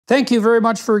Thank you very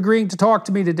much for agreeing to talk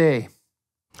to me today.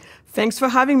 Thanks for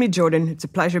having me, Jordan. It's a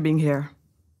pleasure being here.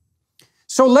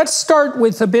 So let's start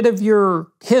with a bit of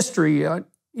your history.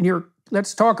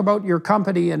 Let's talk about your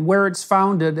company and where it's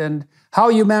founded and how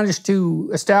you managed to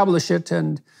establish it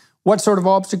and what sort of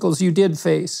obstacles you did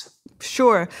face.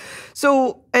 Sure.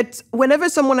 So whenever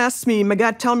someone asks me,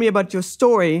 Magatte, tell me about your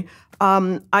story,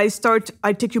 I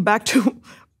take you back to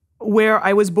where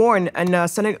I was born in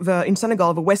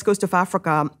Senegal, the west coast of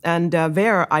Africa. And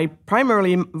there, I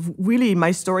primarily, really, my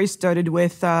story started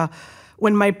with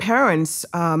when my parents,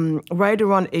 right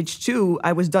around age 2,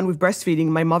 I was done with breastfeeding.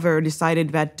 My mother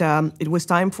decided that it was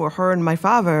time for her and my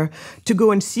father to go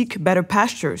and seek better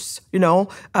pastures,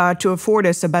 to afford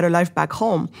us a better life back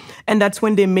home. And that's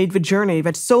when they made the journey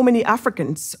that so many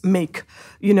Africans make,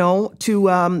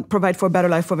 to provide for a better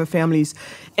life for their families.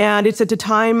 And it's at a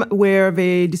time where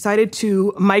they decided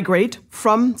to migrate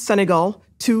from Senegal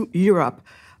to Europe.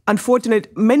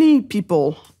 Unfortunately, many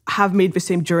people have made the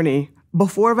same journey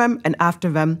before them and after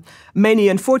them. Many,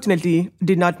 unfortunately,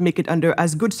 did not make it under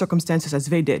as good circumstances as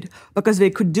they did, because they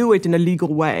could do it in a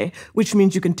legal way, which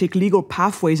means you can take legal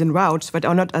pathways and routes that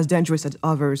are not as dangerous as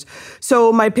others.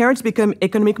 So my parents became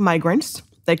economic migrants,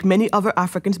 like many other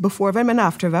Africans before them and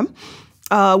after them,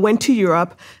 went to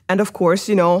Europe, and of course,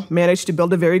 managed to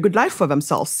build a very good life for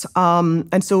themselves.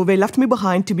 And so they left me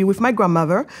behind to be with my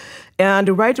grandmother, and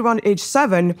right around age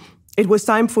 7, it was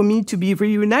time for me to be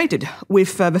reunited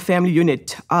with the family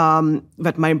unit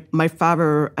that my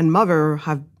father and mother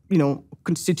have,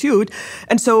 constitute.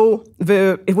 And so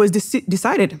it was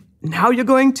decided, now you're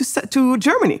going to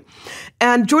Germany.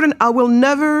 And Jordan, I will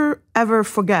never, ever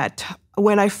forget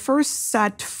when I first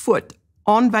set foot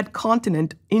on that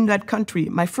continent, in that country,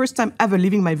 my first time ever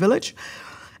leaving my village.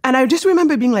 And I just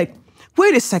remember being like,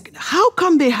 wait a second, how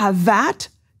come they have that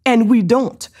and we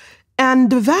don't?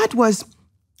 And that was,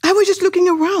 I was just looking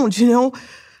around,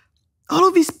 all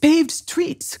of these paved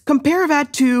streets. Compare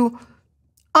that to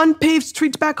unpaved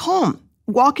streets back home.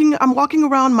 I'm walking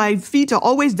around, my feet are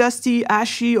always dusty,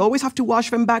 ashy, always have to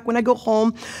wash them back when I go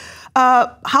home.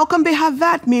 How come they have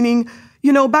that? Meaning,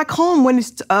 back home, when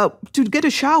it's to get a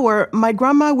shower, my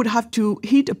grandma would have to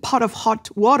heat a pot of hot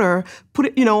water, put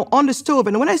it, on the stove.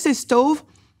 And when I say stove,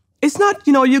 it's not,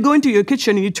 you go into your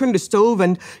kitchen and you turn the stove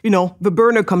and, the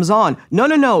burner comes on.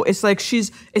 No. It's like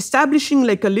she's establishing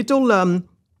like a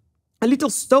little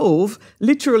stove,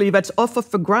 literally, that's off of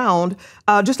the ground,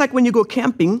 just like when you go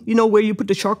camping, where you put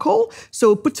the charcoal.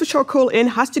 So puts the charcoal in,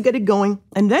 has to get it going,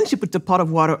 and then she puts a pot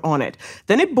of water on it.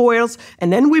 Then it boils,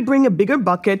 and then we bring a bigger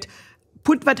bucket,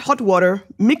 put that hot water,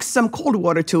 mix some cold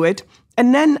water to it,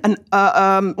 and then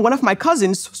one of my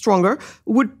cousins, stronger,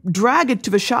 would drag it to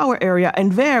the shower area,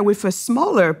 and there, with a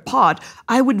smaller pot,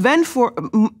 I would then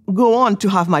go on to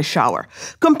have my shower.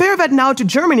 Compare that now to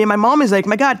Germany, and my mom is like,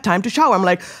 my God, time to shower. I'm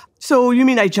like, so you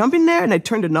mean I jump in there and I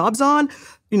turn the knobs on,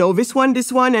 this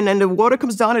one, and then the water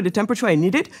comes down at the temperature I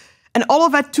need it? And all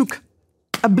of that took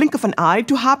a blink of an eye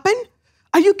to happen?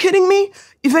 Are you kidding me?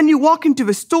 When you walk into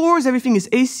the stores, everything is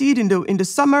AC'd in the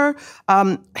summer,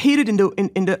 heated in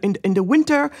the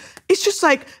winter. It's just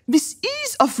like this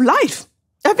ease of life.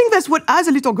 I think that's what, as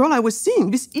a little girl, I was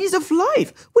seeing, this ease of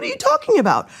life. What are you talking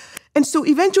about? And so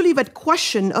eventually that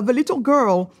question of a little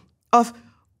girl of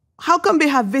how come they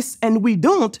have this and we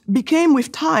don't became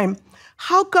with time,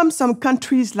 how come some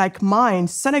countries like mine,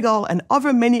 Senegal, and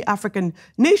other many African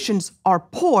nations are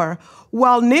poor,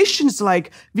 while nations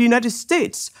like the United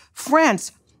States,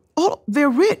 France, they're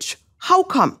rich? How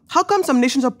come? How come some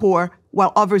nations are poor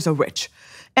while others are rich?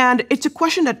 And it's a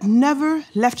question that never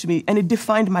left me, and it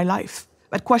defined my life.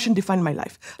 That question defined my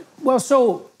life. Well,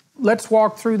 so let's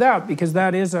walk through that, because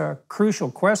that is a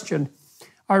crucial question.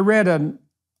 I read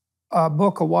a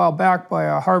book a while back by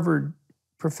a Harvard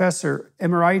professor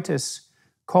emeritus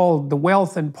called The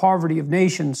Wealth and Poverty of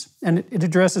Nations, and it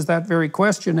addresses that very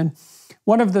question. And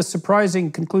one of the surprising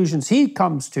conclusions he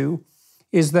comes to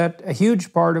is that a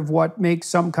huge part of what makes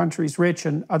some countries rich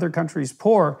and other countries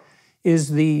poor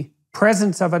is the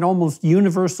presence of an almost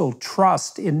universal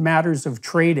trust in matters of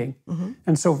trading. Mm-hmm.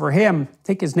 And so for him, I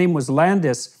think his name was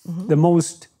Landis, mm-hmm. the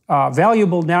most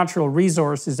valuable natural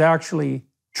resource is actually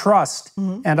trust.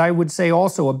 Mm-hmm. And I would say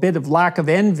also a bit of lack of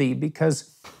envy,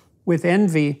 because with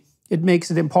envy, it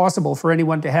makes it impossible for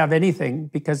anyone to have anything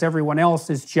because everyone else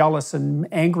is jealous and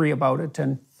angry about it.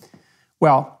 And,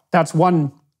 well, that's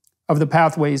one of the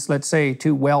pathways, let's say,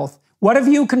 to wealth. What have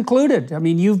you concluded? I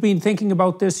mean, you've been thinking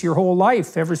about this your whole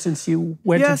life, ever since you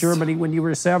went to Germany when you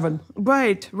were 7.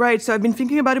 Right. So I've been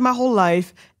thinking about it my whole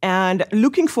life and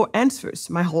looking for answers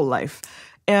my whole life.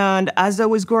 And as I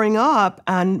was growing up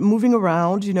and moving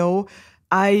around,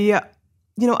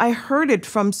 I heard it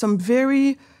from some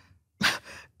very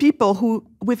people who,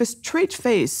 with a straight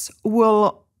face,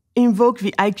 will invoke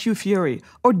the IQ theory.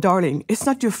 Oh, darling, it's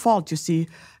not your fault, you see.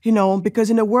 Because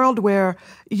in a world where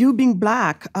you being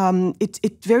black,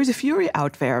 there is a theory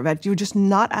out there that you're just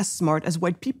not as smart as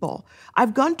white people.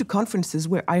 I've gone to conferences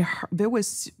where there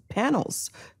was panels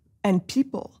and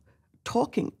people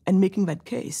talking and making that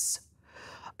case.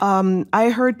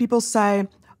 I heard people say,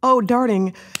 oh,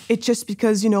 darling, it's just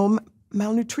because,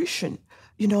 malnutrition.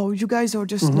 You guys are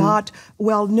just not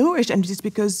well nourished. And just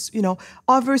because,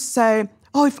 others say,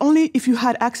 oh, if you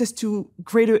had access to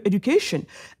greater education.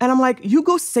 And I'm like, you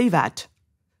go say that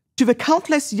to the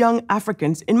countless young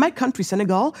Africans in my country,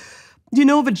 Senegal.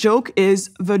 The joke is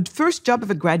the first job of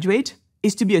a graduate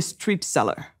is to be a street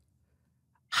seller.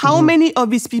 How many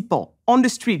of these people on the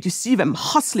street, you see them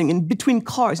hustling in between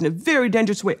cars in a very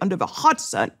dangerous way under the hot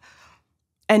sun,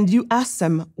 and you ask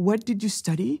them, what did you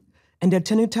study? And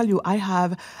they'll tell you, I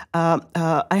have an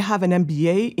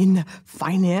MBA in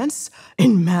finance,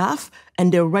 in math,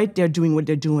 and they're right there doing what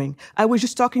they're doing. I was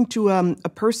just talking to a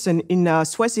person in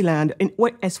Swaziland, in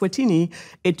Eswatini.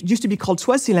 It used to be called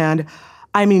Swaziland.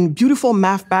 Beautiful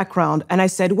math background. And I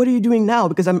said, what are you doing now?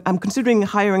 Because I'm considering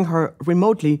hiring her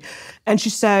remotely. And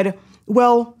she said,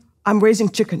 well, I'm raising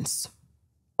chickens.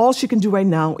 All she can do right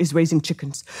now is raising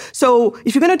chickens. So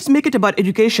if you're going to make it about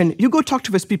education, you go talk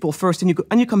to those people first, and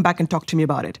you come back and talk to me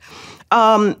about it.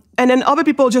 And then other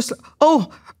people just,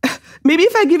 oh, maybe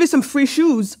if I give you some free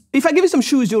shoes, if I give you some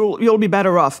shoes, you'll be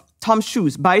better off. Tom's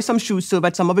shoes. Buy some shoes so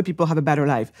that some other people have a better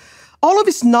life. All of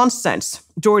this nonsense,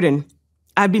 Jordan,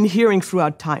 I've been hearing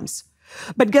throughout times.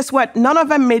 But guess what? None of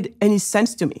them made any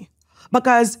sense to me.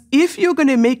 Because if you're going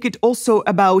to make it also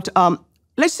about,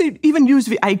 let's say, even use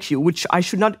the IQ, which I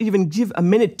should not even give a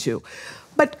minute to.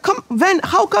 But then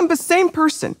how come the same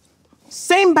person,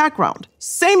 same background,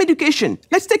 same education,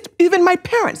 let's take even my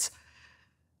parents,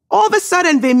 all of a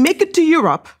sudden they make it to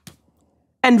Europe,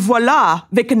 and voila,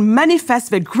 they can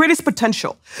manifest their greatest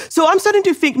potential. So I'm starting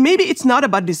to think maybe it's not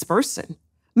about this person.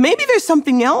 Maybe there's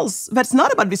something else that's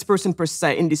not about this person per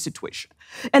se in this situation.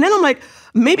 And then I'm like,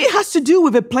 maybe it has to do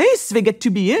with the place they get to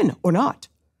be in or not.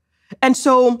 And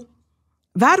so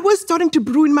that was starting to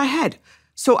brew in my head.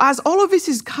 So as all of this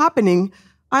is happening,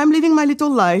 I'm living my little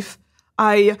life.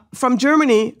 From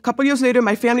Germany, a couple years later,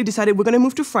 my family decided we're going to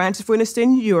move to France if we're going to stay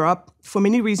in Europe for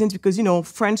many reasons, because,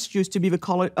 France used to be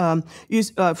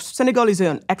Senegal is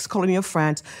an ex-colony of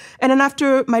France. And then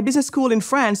after my business school in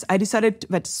France, I decided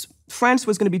that France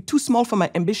was going to be too small for my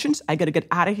ambitions. I got to get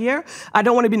out of here. I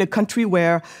don't want to be in a country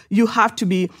where you have to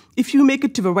be, if you make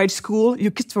it to the right school, you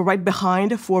get the right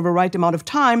behind for the right amount of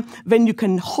time, then you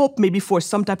can hope maybe for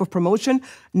some type of promotion.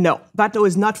 No, that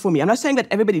was not for me. I'm not saying that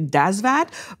everybody does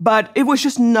that, but it was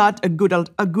just not a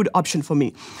good option for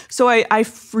me. So I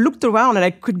looked around and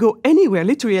I could go anywhere,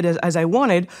 literally as I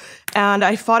wanted. And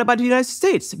I thought about the United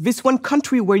States, this one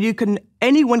country where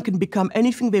anyone can become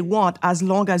anything they want as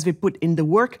long as they put in the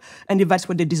work and if that's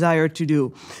what they desire to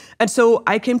do. And so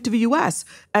I came to the US.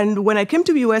 And when I came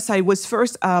to the US, I was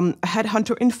first a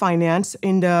headhunter in finance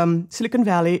in the Silicon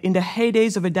Valley in the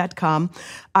heydays of a .com.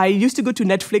 I used to go to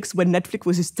Netflix when Netflix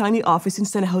was this tiny office in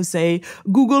San Jose.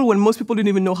 Google, when most people didn't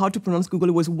even know how to pronounce Google,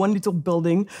 it was one little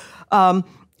building.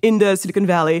 In the Silicon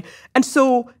Valley. And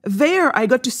so there I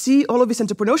got to see all of this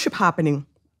entrepreneurship happening.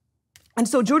 And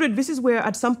so, Jordan, this is where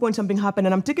at some point something happened.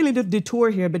 And I'm taking a little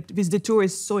detour here, but this detour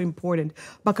is so important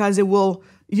because I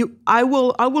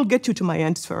will get you to my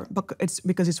answer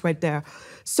because it's right there.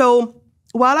 So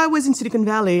while I was in Silicon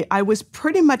Valley, I was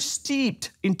pretty much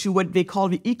steeped into what they call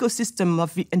the ecosystem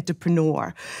of the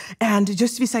entrepreneur. And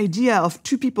just this idea of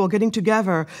two people getting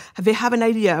together, they have an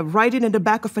idea, write it in the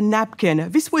back of a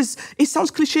napkin. It sounds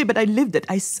cliche, but I lived it.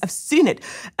 I've seen it.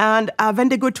 And then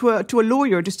they go to a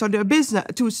lawyer to start their business,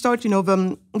 to start,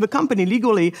 the company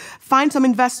legally, find some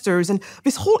investors, and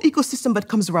this whole ecosystem that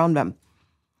comes around them.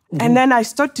 Mm-hmm. And then I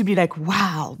start to be like,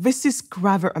 wow, this is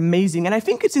rather amazing. And I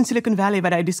think it's in Silicon Valley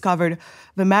that I discovered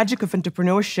the magic of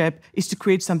entrepreneurship is to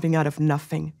create something out of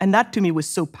nothing. And that to me was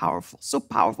so powerful, so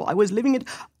powerful. I was living it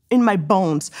in my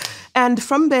bones. And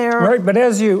from there... Right, but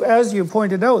as you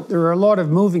pointed out, there are a lot of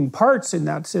moving parts in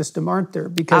that system, aren't there?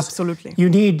 Because absolutely. You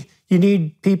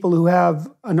need people who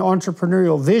have an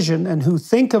entrepreneurial vision and who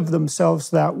think of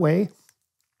themselves that way.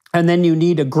 And then you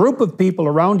need a group of people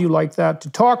around you like that to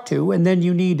talk to. And then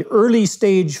you need early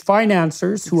stage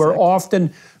financiers who are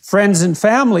often friends and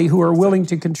family who are willing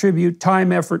to contribute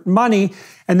time, effort, money.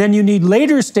 And then you need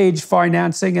later stage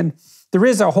financing. And there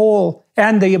is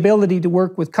and the ability to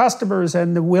work with customers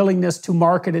and the willingness to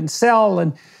market and sell.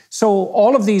 And So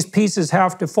all of these pieces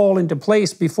have to fall into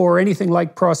place before anything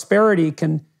like prosperity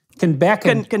can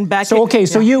beckon. Can beckon. So okay,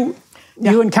 so yeah.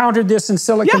 you encountered this in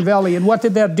Silicon Valley, and what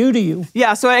did that do to you?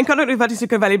 Yeah, so I encountered it in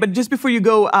Silicon Valley, but just before you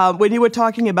go, when you were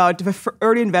talking about the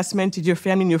early investment in your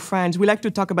family and your friends, we like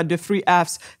to talk about the 3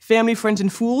 Fs, family, friends,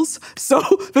 and fools. So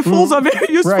the fools are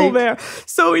very useful there.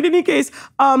 So in any case,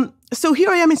 so here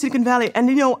I am in Silicon Valley, and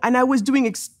and I was doing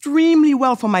extremely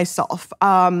well for myself.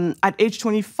 At age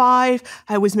 25,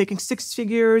 I was making 6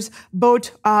 figures,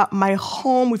 bought my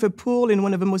home with a pool in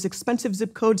one of the most expensive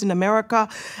zip codes in America,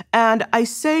 and I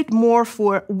saved more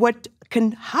for what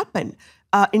can happen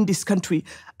in this country.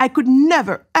 I could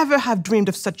never, ever have dreamed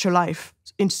of such a life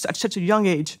in such a young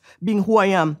age, being who I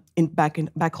am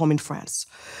back home in France.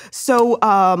 So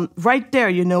right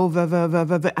there,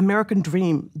 the American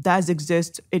dream does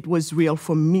exist. It was real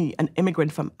for me, an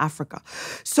immigrant from Africa.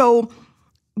 So,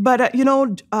 but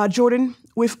Jordan,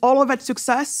 with all of that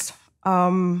success,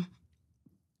 one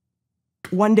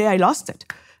day I lost it.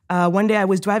 One day I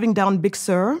was driving down Big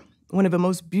Sur, one of the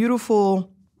most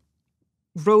beautiful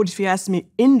roads, if you ask me,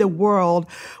 in the world,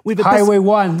 with a Highway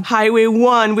 1. Highway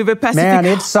 1 with a Pacific. Man,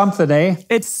 it's something, eh?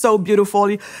 It's so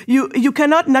beautiful. You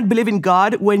cannot not believe in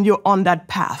God when you're on that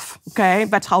path. Okay,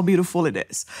 that's how beautiful it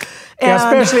is. Yeah,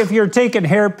 especially if you're taking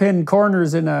hairpin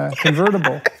corners in a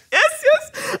convertible.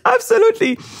 Yes,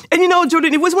 absolutely. And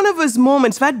Jordan, it was one of those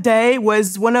moments. That day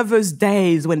was one of those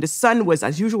days when the sun was,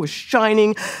 as usual,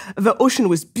 shining. The ocean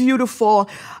was beautiful.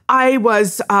 I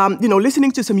was,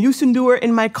 listening to some Youssou N'Dour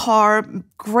in my car,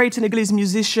 great Senegalese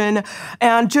musician,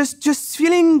 and just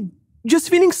feeling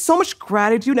so much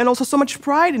gratitude and also so much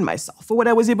pride in myself for what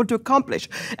I was able to accomplish,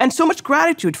 and so much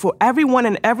gratitude for everyone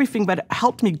and everything that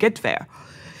helped me get there.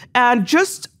 And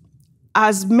just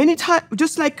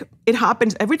like it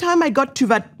happens, every time I got to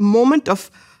that moment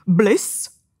of bliss,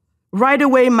 right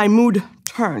away my mood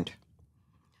turned.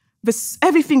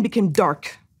 Everything became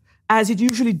dark, as it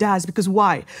usually does. Because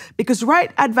why? Because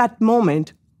right at that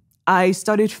moment, I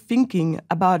started thinking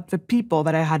about the people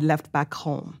that I had left back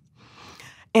home.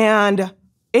 And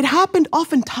it happened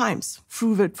oftentimes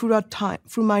through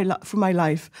my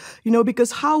life,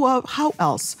 because how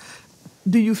else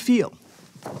do you feel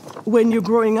when you're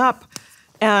growing up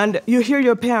and you hear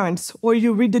your parents, or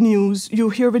you read the news, you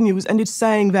hear the news, and it's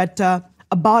saying that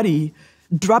a body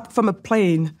dropped from a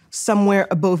plane somewhere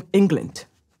above England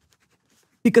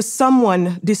because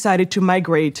someone decided to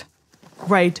migrate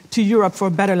right to Europe for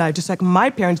a better life, just like my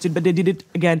parents did, but they did it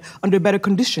again under better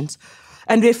conditions.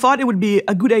 And they thought it would be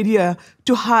a good idea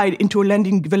to hide into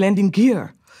the landing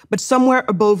gear. But somewhere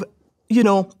above,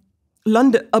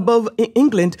 London, above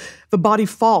England, the body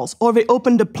falls. Or they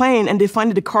open the plane and they find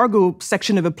in the cargo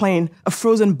section of a plane a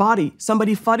frozen body.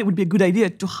 Somebody thought it would be a good idea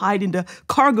to hide in the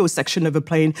cargo section of a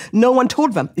plane. No one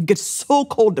told them. It gets so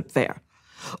cold up there.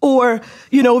 Or,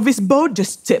 this boat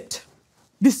just tipped.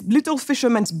 This little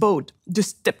fisherman's boat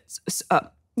just tipped,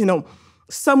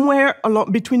 somewhere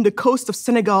along between the coast of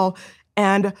Senegal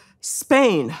and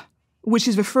Spain, which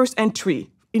is the first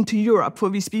entry into Europe for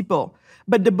these people.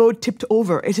 But the boat tipped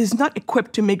over. It is not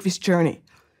equipped to make this journey.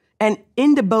 And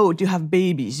in the boat, you have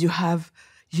babies, you have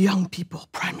young people,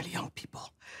 primarily young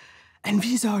people. And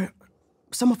these are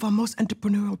some of our most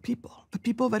entrepreneurial people, the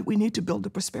people that we need to build the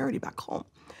prosperity back home.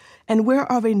 And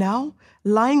where are they now?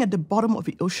 Lying at the bottom of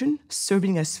the ocean,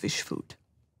 serving as fish food.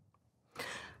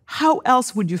 How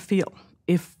else would you feel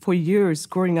if for years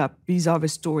growing up, these are the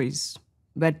stories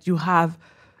that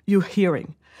you're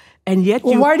hearing? And yet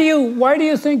why do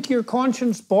you think your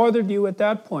conscience bothered you at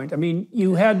that point? I mean,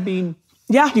 you'd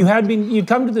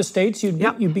come to the States,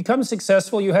 you'd become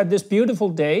successful, you had this beautiful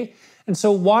day. And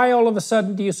so why all of a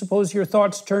sudden do you suppose your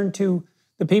thoughts turned to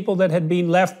the people that had been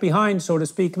left behind, so to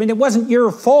speak? I mean, it wasn't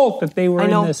your fault that they were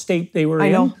in the state they were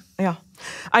in.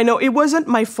 I know. It wasn't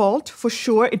my fault, for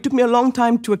sure. It took me a long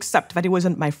time to accept that it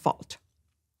wasn't my fault.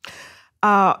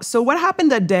 So what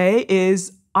happened that day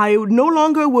is I no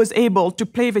longer was able to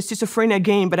play the schizophrenia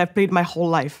game that I've played my whole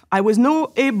life. I was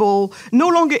no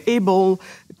longer able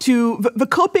to, the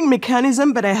coping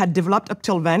mechanism that I had developed up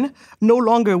till then no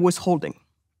longer was holding.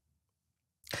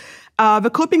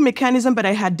 The coping mechanism that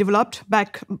I had developed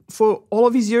back for all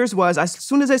of these years was, as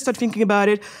soon as I started thinking about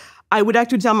it, I would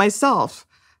actually tell myself,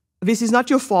 this is not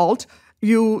your fault.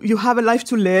 You have a life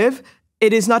to live.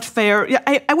 It is not fair.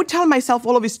 Yeah, I would tell myself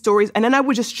all of these stories, and then I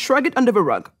would just shrug it under the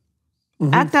rug.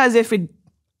 Mm-hmm. Act as if it...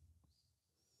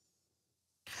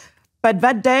 But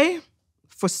that day,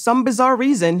 for some bizarre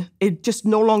reason, it just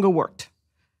no longer worked.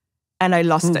 and I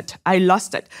lost it. I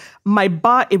lost it. My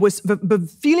body,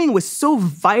 the feeling was so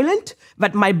violent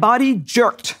that my body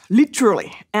jerked,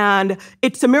 literally. And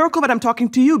it's a miracle that I'm talking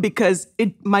to you because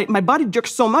my body jerked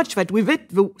so much that with it,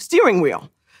 the steering wheel.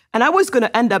 And I was going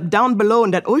to end up down below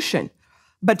in that ocean.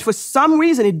 But for some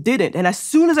reason, it didn't. And as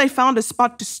soon as I found a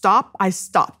spot to stop, I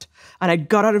stopped. And I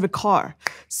got out of the car.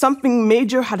 Something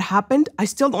major had happened. I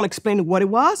still don't explain what it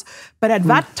was. But at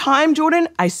that time, Jordan,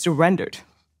 I surrendered.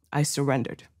 I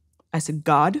surrendered. I said,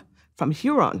 God, from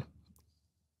here on,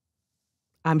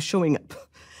 I'm showing up.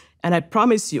 And I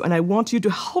promise you, and I want you to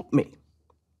help me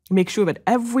make sure that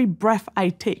every breath I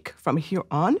take from here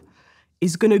on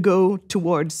is going to go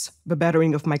towards the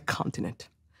bettering of my continent.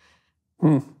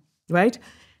 Right?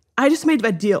 I just made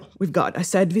that deal with God. I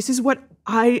said, this is what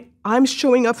I'm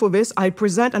showing up for this. I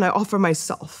present and I offer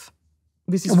myself.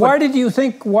 This is why did you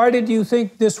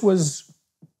think this was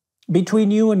between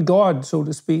you and God, so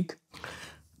to speak?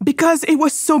 Because it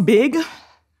was so big.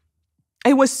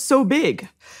 It was so big.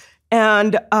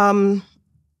 And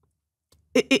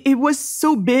it was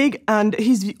so big, and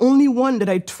he's the only one that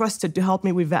I trusted to help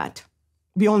me with that.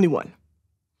 The only one.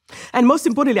 And most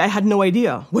importantly, I had no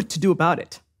idea what to do about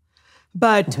it.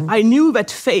 But I knew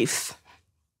that faith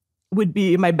would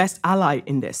be my best ally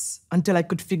in this until I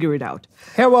could figure it out.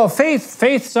 Yeah, well,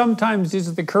 faith sometimes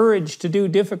is the courage to do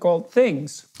difficult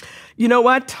things. You know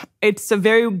what? It's a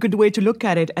very good way to look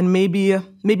at it, and maybe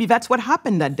that's what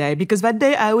happened that day. Because that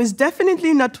day I was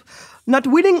definitely not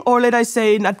willing, or let I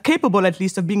say, not capable at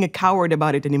least, of being a coward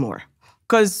about it anymore.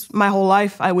 Because my whole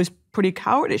life I was pretty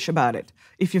cowardish about it.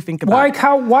 If you think about it.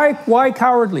 Why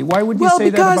cowardly? Why would you say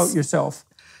that about yourself?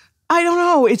 I don't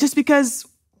know. It's just because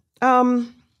the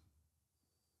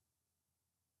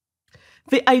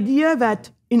idea that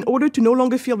in order to no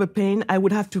longer feel the pain, I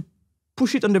would have to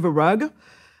push it under the rug.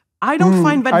 I don't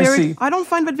find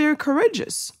that very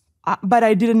courageous. But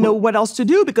I didn't know what else to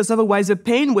do, because otherwise the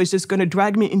pain was just going to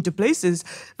drag me into places.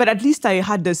 But at least I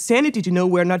had the sanity to know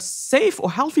were not safe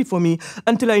or healthy for me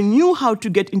until I knew how to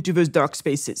get into those dark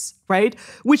spaces, right?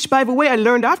 Which, by the way, I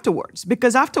learned afterwards,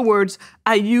 because afterwards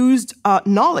I used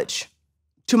knowledge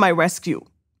to my rescue.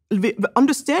 The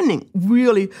understanding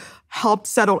really helped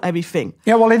settle everything.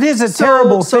 Yeah, well, it is a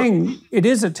terrible thing. It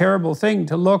is a terrible thing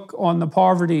to look on the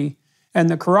poverty and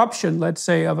the corruption, let's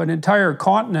say, of an entire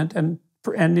continent and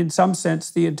in some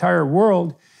sense the entire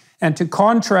world, and to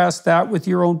contrast that with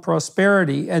your own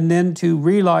prosperity, and then to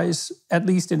realize, at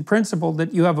least in principle,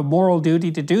 that you have a moral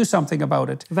duty to do something about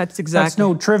it. That's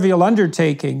no trivial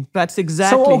undertaking. That's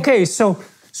exactly.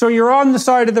 So you're on the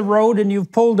side of the road and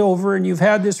you've pulled over and you've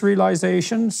had this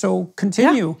realization, so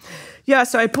continue. Yeah,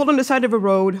 so I pulled on the side of the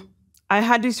road. I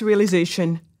had this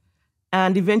realization,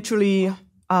 and eventually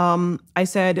I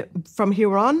said, from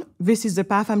here on, this is the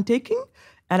path I'm taking,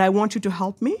 and I want you to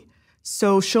help me.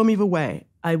 So show me the way.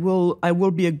 I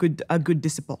will be a good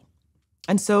disciple.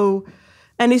 And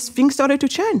things started to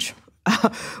change.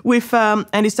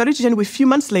 And it started to change with a few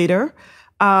months later.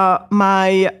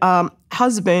 My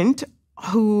husband,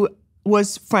 who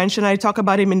was French, and I talk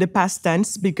about him in the past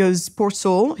tense because, poor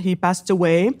soul, he passed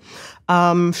away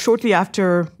shortly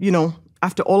after,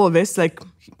 after all of this. Like,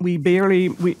 we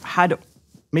had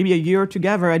maybe a year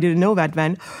together. I didn't know that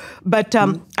then. But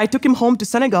I took him home to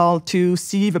Senegal to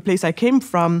see the place I came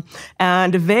from.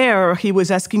 And there he was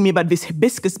asking me about this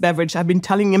hibiscus beverage I've been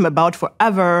telling him about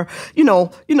forever. You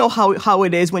know how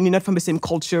it is when you're not from the same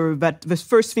culture, that the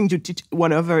first thing you teach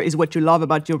one another is what you love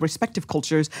about your respective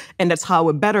cultures. And that's how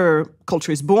a better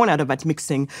culture is born out of that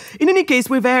mixing. In any case,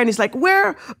 we're there and he's like,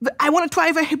 I want to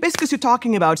try the hibiscus you're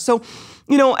talking about. So,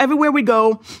 everywhere we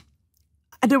go,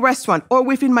 at the restaurant or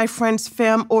within my friend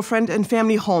and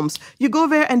family homes, you go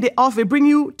there and they bring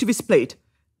you to this plate.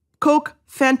 Coke,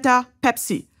 Fanta,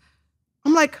 Pepsi.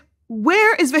 I'm like,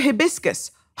 where is the hibiscus?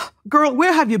 Girl,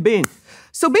 where have you been?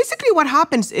 So basically what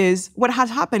has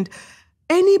happened,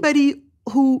 anybody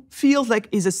who feels like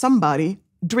is a somebody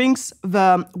drinks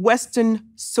the Western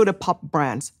soda pop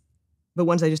brands, the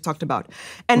ones I just talked about.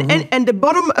 And the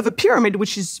bottom of a pyramid,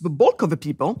 which is the bulk of the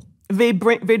people, they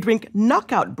drink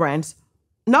knockout brands,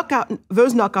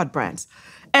 those knockout brands.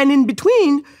 And in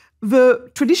between,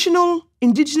 the traditional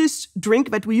indigenous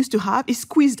drink that we used to have is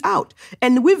squeezed out.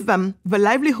 And with them, the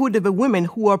livelihood of the women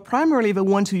who are primarily the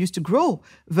ones who used to grow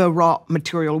the raw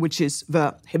material, which is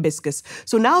the hibiscus.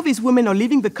 So now these women are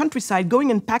leaving the countryside, going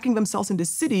and packing themselves in the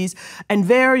cities, and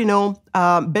they're,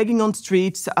 begging on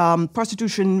streets,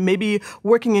 prostitution, maybe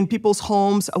working in people's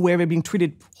homes where they're being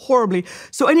treated horribly.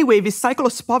 So anyway, this cycle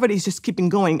of poverty is just keeping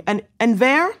going. And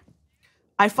there,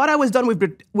 I thought I was done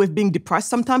with being depressed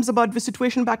sometimes about the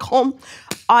situation back home.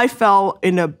 I fell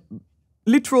in a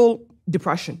literal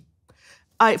depression.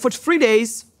 for 3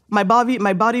 days, my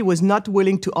body was not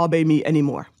willing to obey me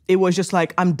anymore. It was just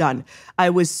like, I'm done. I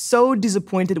was so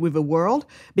disappointed with the world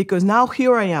because now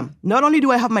here I am. Not only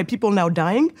do I have my people now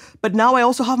dying, but now I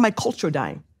also have my culture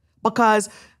dying. Because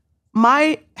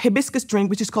my hibiscus drink,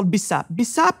 which is called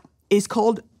Bissap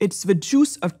it's the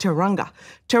juice of Teranga.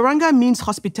 Teranga means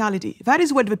hospitality. That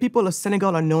is what the people of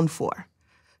Senegal are known for.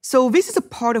 So this is a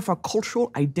part of our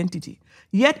cultural identity.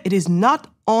 Yet it is not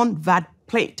on that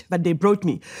plate that they brought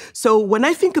me. So when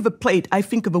I think of a plate, I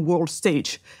think of a world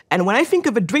stage. And when I think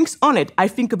of the drinks on it, I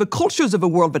think of the cultures of the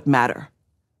world that matter.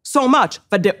 So much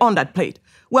that they're on that plate.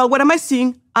 Well, what am I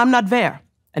seeing? I'm not there.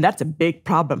 And that's a big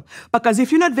problem. Because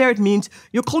if you're not there, it means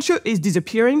your culture is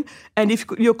disappearing. And if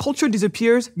your culture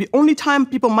disappears, the only time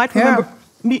people might remember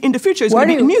me in the future is going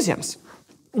to be in museums.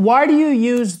 Why do you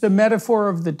use the metaphor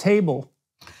of the table?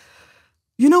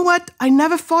 You know what? I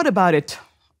never thought about it.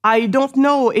 I don't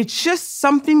know. It's just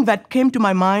something that came to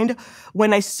my mind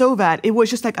when I saw that. It was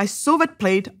just like I saw that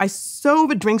plate, I saw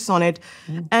the drinks on it,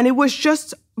 and it was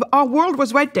just, our world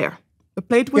was right there. The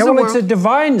plate was it's a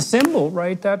divine symbol,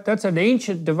 right? That's an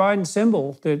ancient divine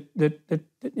symbol that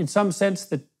in some sense,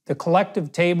 the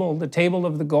collective table, the table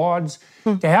of the gods.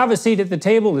 To have a seat at the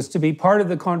table is to be part of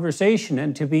the conversation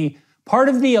and to be part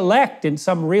of the elect in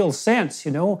some real sense,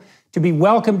 to be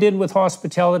welcomed in with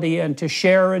hospitality and to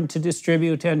share and to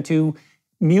distribute and to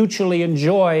mutually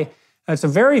enjoy. That's a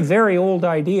very, very old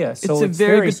idea. So it's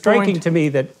very striking to me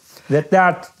that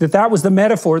was the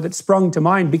metaphor that sprung to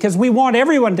mind, because we want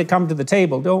everyone to come to the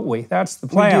table, don't we? That's the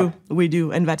plan. We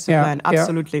do, and that's the plan,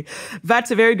 absolutely. Yeah.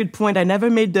 That's a very good point. I never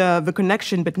made the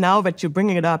connection, but now that you're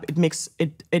bringing it up,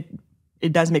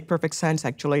 it does make perfect sense,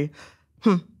 actually.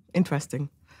 Interesting.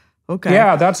 Okay.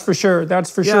 Yeah, that's for sure. That's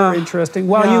for sure interesting.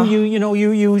 Well,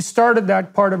 you started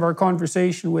that part of our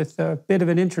conversation with a bit of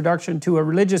an introduction to a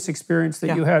religious experience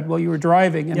that you had while you were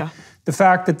driving, and the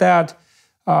fact that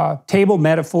table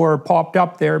metaphor popped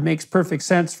up there makes perfect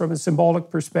sense from a symbolic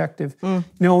perspective.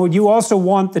 You also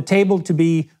want the table to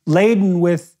be laden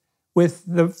with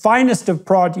the finest of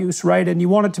produce, right? And you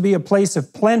want it to be a place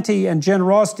of plenty and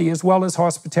generosity as well as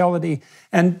hospitality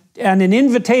and an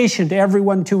invitation to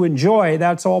everyone to enjoy.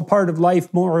 That's all part of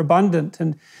life more abundant.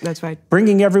 And that's right.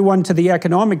 Bringing everyone to the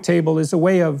economic table is a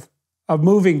way of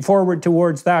moving forward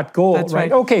towards that goal, that's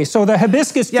right? Okay, so the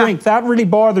hibiscus drink, that really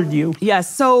bothered you.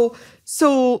 Yes,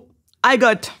 so I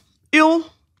got ill.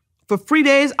 For 3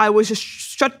 days, I was just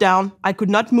shut down. I could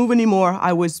not move anymore.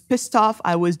 I was pissed off.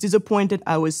 I was disappointed.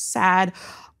 I was sad.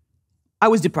 I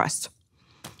was depressed.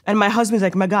 And my husband's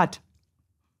like, my God,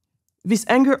 this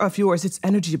anger of yours, it's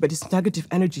energy, but it's negative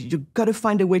energy. You got to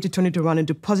find a way to turn it around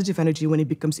into positive energy when it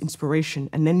becomes inspiration.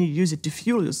 And then you use it to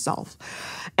fuel yourself.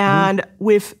 And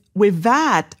with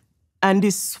that and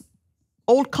this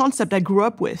old concept I grew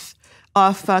up with,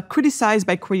 of criticized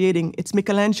by creating. It's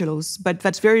Michelangelo's, but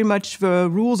that's very much the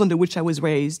rules under which I was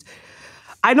raised.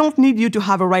 I don't need you to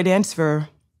have a right answer,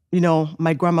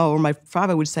 my grandma or my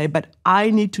father would say, but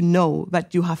I need to know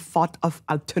that you have thought of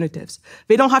alternatives.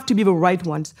 They don't have to be the right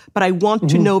ones, but I want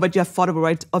to know that you have thought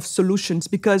of solutions,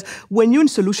 because when you're in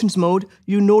solutions mode,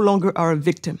 you no longer are a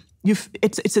victim.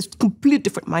 It's a completely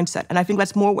different mindset, and I think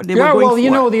that's more what they were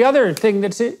going for. The other thing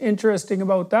that's interesting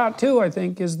about that too, I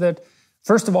think, is that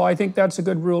first of all, I think that's a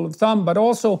good rule of thumb, but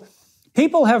also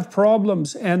people have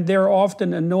problems and they're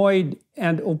often annoyed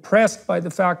and oppressed by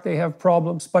the fact they have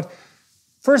problems. But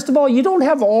first of all, you don't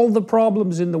have all the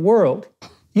problems in the world.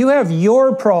 You have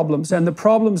your problems and the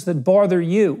problems that bother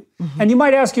you. And you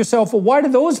might ask yourself, well, why do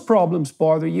those problems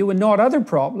bother you and not other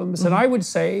problems? And I would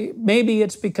say maybe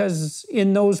it's because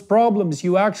in those problems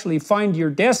you actually find your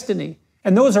destiny.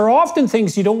 And those are often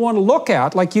things you don't want to look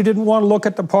at, like you didn't want to look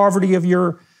at the poverty of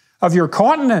your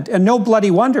continent, and no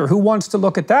bloody wonder, who wants to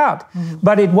look at that?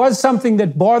 But it was something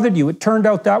that bothered you. It turned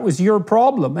out that was your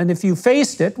problem. And if you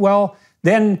faced it, well,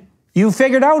 then you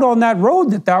figured out on that road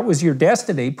that was your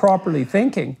destiny, properly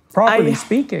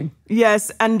speaking.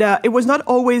 Yes, and it was not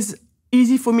always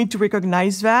easy for me to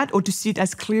recognize that or to see it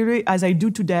as clearly as I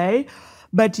do today.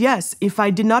 But yes, if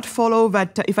I did not follow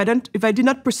that, if I did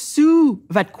not pursue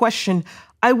that question,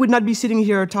 I would not be sitting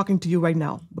here talking to you right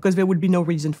now, because there would be no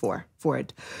reason for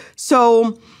it.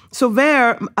 So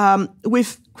there,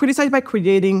 with Criticized by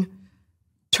Creating,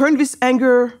 turn this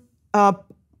anger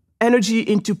energy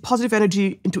into positive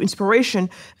energy, into inspiration,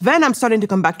 then I'm starting to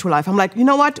come back to life. I'm like, you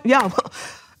know what? Yeah,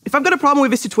 if I've got a problem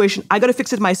with this situation, I got to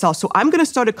fix it myself. So I'm going to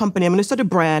start a company. I'm going to start a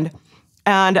brand.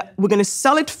 And we're going to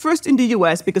sell it first in the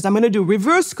US, because I'm going to do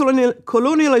reverse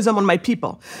colonialism on my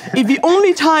people. If the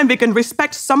only time they can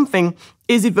respect something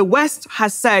is if the West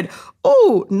has said,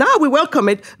 oh, now we welcome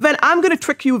it, then I'm going to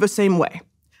trick you the same way.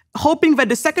 hoping that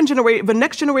the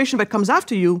next generation that comes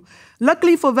after you,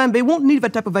 luckily for them, they won't need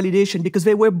that type of validation because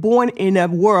they were born in a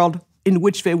world in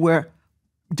which they were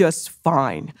just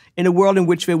fine, in a world in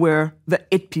which they were the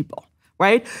it people,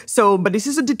 right? So, but this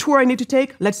is a detour I need to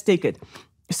take. Let's take it.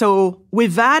 So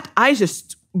with that, I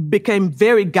just became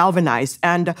very galvanized.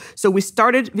 And so we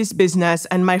started this business,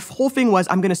 and my whole thing was,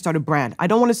 I'm going to start a brand. I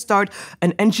don't want to start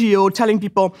an NGO telling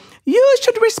people, you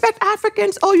should respect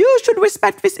Africans, or you should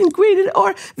respect this ingredient,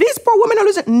 or these poor women are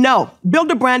losing. No, build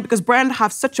a brand, because brands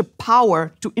have such a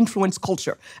power to influence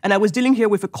culture. And I was dealing here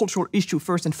with a cultural issue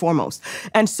first and foremost.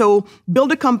 And so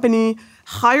build a company,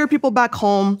 hire people back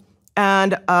home,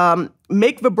 and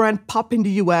make the brand pop in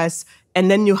the US. And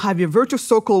then you have your virtuous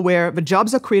circle where the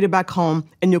jobs are created back home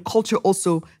and your culture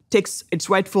also takes its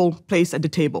rightful place at the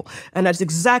table. And that's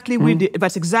exactly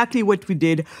that's exactly what we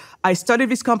did. I started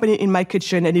this company in my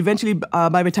kitchen, and eventually,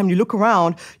 by the time you look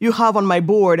around, you have on my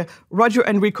board Roger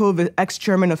Enrico, the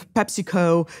ex-chairman of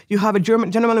PepsiCo. You have a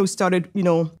gentleman who started,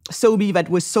 Sobe, that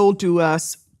was sold to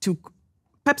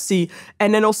Pepsi,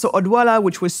 and then also Odwalla,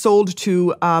 which was sold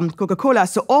to Coca-Cola.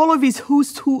 So all of these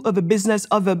who's who of the business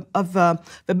of the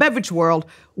beverage world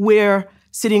were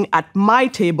sitting at my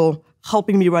table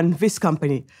helping me run this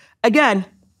company. Again,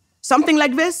 something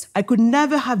like this, I could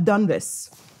never have done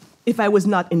this if I was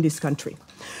not in this country.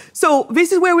 So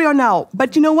this is where we are now.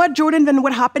 But you know what, Jordan, then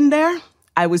what happened there?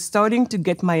 I was starting to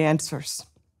get my answers.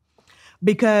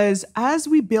 Because as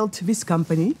we built this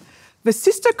company, the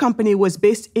sister company was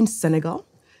based in Senegal,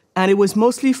 and it was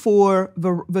mostly for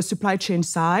the supply chain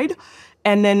side.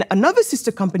 And then another sister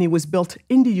company was built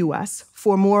in the US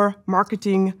for more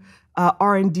marketing,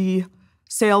 R&D,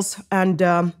 sales, and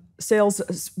the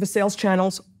sales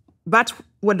channels. That's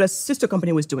what the sister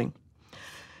company was doing.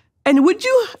 And would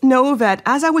you know that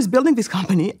as I was building this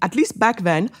company, at least back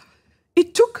then,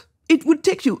 it would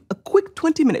take you a quick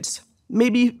 20 minutes,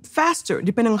 maybe faster,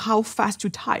 depending on how fast you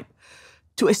type,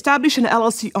 to establish an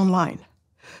LLC online.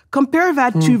 Compare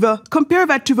that to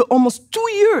the almost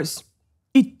 2 years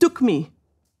it took me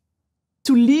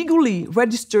to legally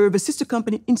register the sister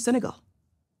company in Senegal.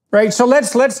 Right. So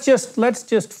let's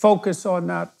just focus on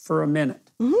that for a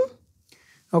minute. Mm-hmm.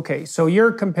 Okay. So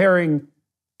you're comparing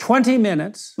 20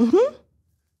 minutes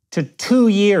to 2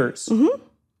 years. Mm-hmm.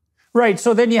 Right.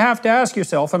 So then you have to ask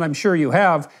yourself, and I'm sure you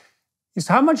have, is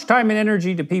how much time and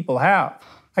energy do people have?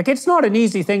 Like, it's not an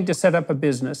easy thing to set up a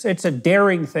business. It's a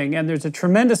daring thing, and there's a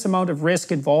tremendous amount of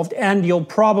risk involved, and you'll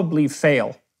probably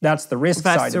fail. That's the risk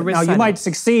side of it. Now, you might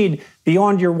succeed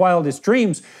beyond your wildest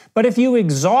dreams, but if you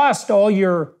exhaust all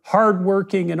your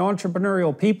hardworking and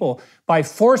entrepreneurial people by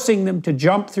forcing them to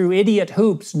jump through idiot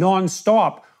hoops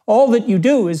nonstop, all that you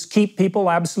do is keep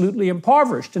people absolutely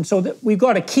impoverished. And so we've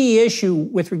got a key issue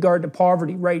with regard to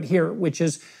poverty right here, which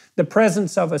is the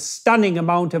presence of a stunning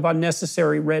amount of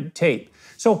unnecessary red tape.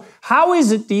 So how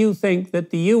is it, do you think,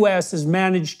 that the US has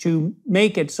managed to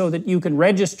make it so that you can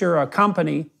register a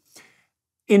company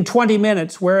in 20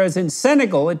 minutes, whereas in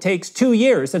Senegal it takes 2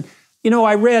 years? And,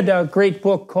 I read a great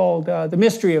book called The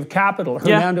Mystery of Capital,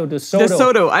 Hernando de Soto. De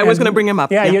Soto, I was going to bring him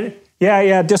up.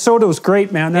 Yeah, De Soto's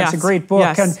great, man. That's a great book.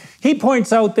 Yes. And he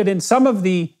points out that in some of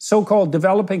the so-called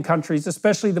developing countries,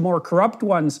 especially the more corrupt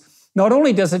ones, not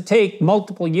only does it take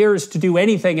multiple years to do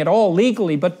anything at all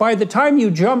legally, but by the time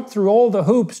you jump through all the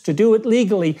hoops to do it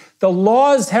legally, the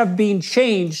laws have been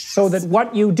changed so that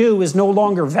what you do is no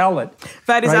longer valid.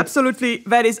 That is absolutely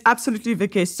the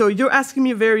case. So you're asking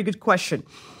me a very good question.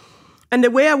 And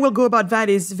the way I will go about that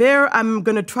is I'm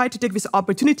going to try to take this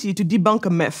opportunity to debunk a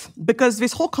myth. Because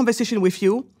this whole conversation with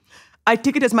you, I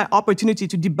take it as my opportunity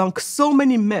to debunk so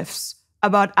many myths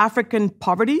about African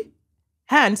poverty.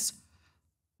 Hence,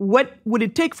 what would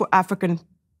it take for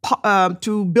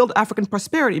to build African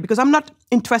prosperity? Because I'm not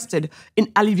interested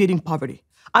in alleviating poverty.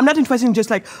 I'm not interested in just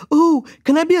like, oh,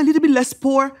 can I be a little bit less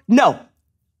poor? No,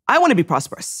 I want to be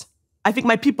prosperous. I think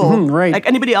my people, like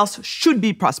anybody else, should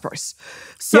be prosperous.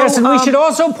 So, yes, and we should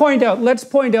also let's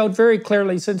point out very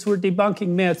clearly, since we're debunking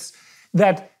myths,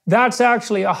 that that's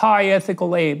actually a high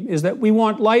ethical aim, is that we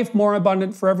want life more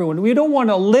abundant for everyone. We don't want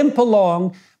to limp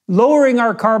along, lowering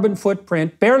our carbon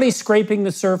footprint, barely scraping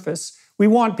the surface. We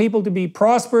want people to be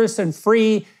prosperous and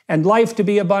free, and life to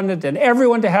be abundant, and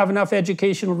everyone to have enough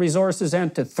educational resources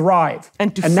and to thrive.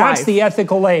 And that's the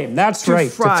ethical aim. That's right,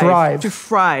 to thrive. To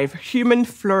thrive. Human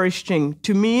flourishing.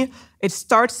 To me, it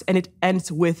starts and it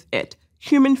ends with it.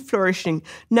 Human flourishing.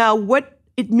 Now, what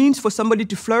it means for somebody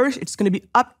to flourish, it's going to be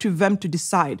up to them to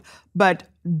decide. But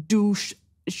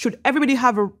should everybody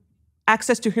have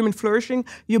access to human flourishing?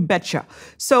 You betcha.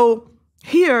 So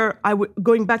here,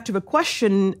 going back to the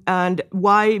question and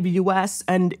why the US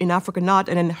and in Africa not,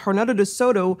 and then Hernando de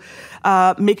Soto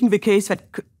making the case that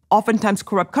oftentimes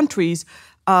corrupt countries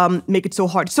make it so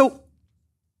hard. So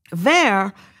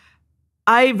there,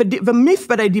 the myth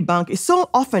that I debunk is so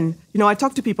often, I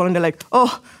talk to people and they're like,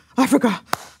 oh, Africa,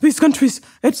 these countries,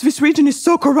 this region is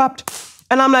so corrupt.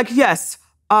 And I'm like, yes,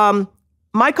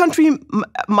 my country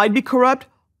might be corrupt,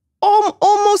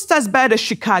 almost as bad as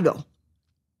Chicago.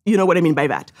 You know what I mean by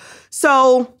that.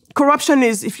 So corruption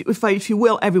is, if you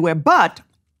will, everywhere. But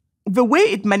the way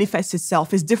it manifests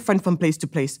itself is different from place to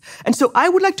place. And so I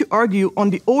would like to argue on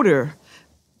the order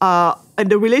and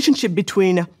the relationship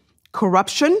between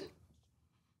corruption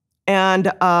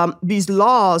and these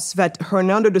laws that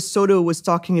Hernando de Soto was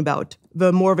talking about.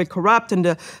 The more they corrupt and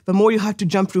the more you have to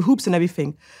jump through hoops and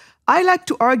everything. I like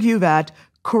to argue that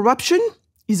corruption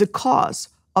is a cause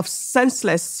of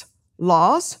senseless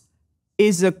laws,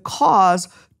 is a cause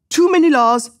too many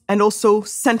laws and also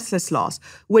senseless laws.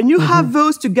 When you have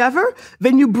those together,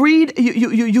 then you breed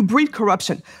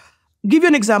corruption. Give you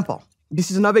an example. This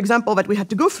is another example that we had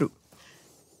to go through.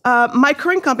 My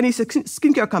current company is a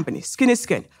skincare company. Skin is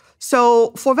Skin.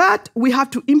 So for that, we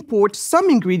have to import some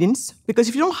ingredients because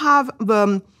if you don't have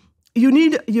you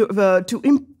need the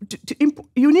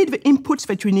inputs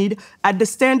that you need at the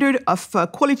standard of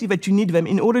quality that you need them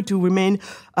in order to remain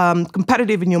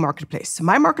competitive in your marketplace.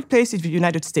 My marketplace is the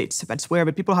United States. That's where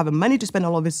the people have the money to spend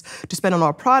all of this, to spend on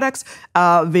our products.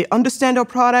 They understand our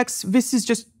products.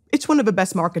 It's one of the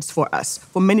best markets for us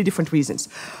for many different reasons.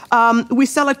 We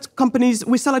sell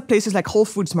at places like Whole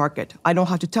Foods Market. I don't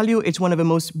have to tell you, it's one of the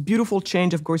most beautiful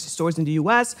chains of grocery stores in the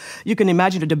US. You can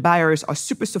imagine that the buyers are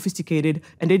super sophisticated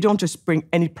and they don't just bring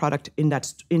any product in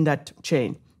that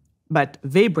chain, but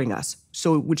they bring us.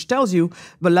 So, which tells you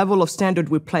the level of standard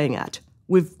we're playing at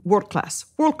with world class.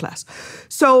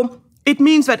 So, it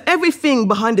means that everything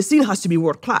behind the scene has to be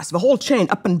world class. The whole chain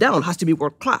up and down has to be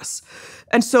world class.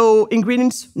 And so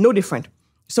ingredients, no different.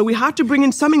 So we have to bring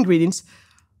in some ingredients.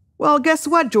 Well, guess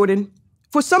what, Jordan?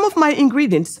 For some of my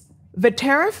ingredients, the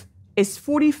tariff is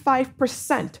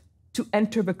 45% to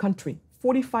enter the country.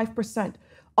 45%.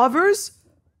 Others,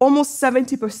 almost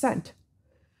 70%.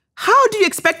 How do you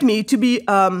expect me to be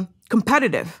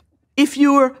competitive if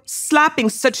you're slapping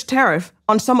such tariff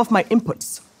on some of my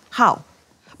inputs? How?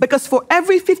 Because for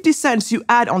every 50 cents you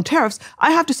add on tariffs,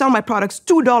 I have to sell my products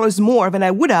 $2 more than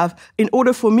I would have in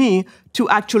order for me to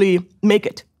actually make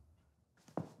it.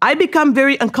 I become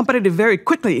very uncompetitive very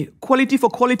quickly, quality for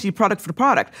quality, product for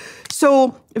product.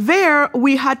 So there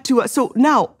we had to, so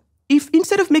now, if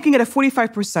instead of making it a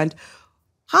 45%,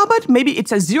 how about maybe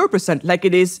it's a 0% like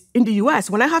it is in the US?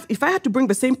 If I had to bring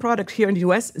the same product here in the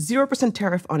US, 0%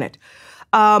 tariff on it.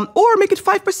 Or make it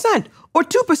 5%, or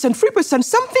 2%, 3%,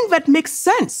 something that makes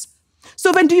sense.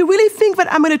 So then do you really think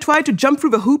that I'm going to try to jump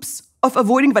through the hoops of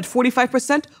avoiding that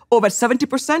 45% or that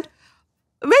 70%?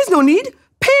 There's no need.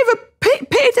 Pay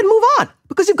it and move on,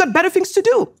 because you've got better things to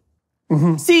do.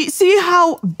 Mm-hmm. See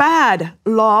how bad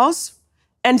laws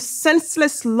and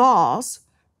senseless laws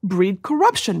breed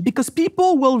corruption, because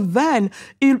people will then,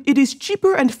 it is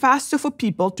cheaper and faster for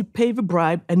people to pay the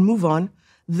bribe and move on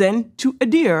than to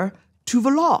adhere to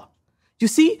the law. You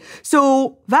see?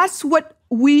 So that's what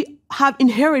we have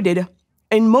inherited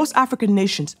in most African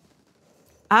nations.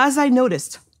 As I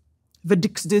noticed, the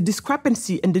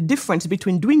discrepancy and the difference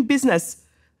between doing business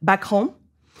back home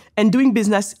and doing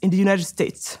business in the United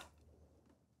States.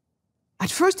 At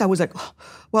first, I was like, oh,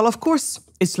 well, of course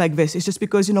it's like this. It's just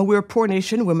because, we're a poor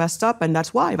nation, we're messed up, and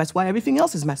that's why everything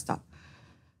else is messed up.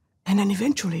 And then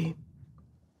eventually,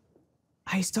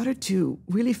 I started to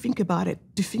really think about it,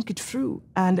 to think it through.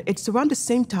 And it's around the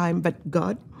same time that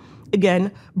God,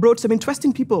 again, brought some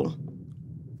interesting people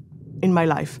in my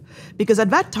life. Because at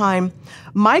that time,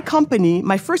 my company,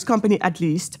 my first company at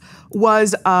least,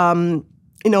 was,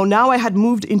 now I had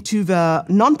moved into the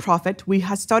nonprofit. We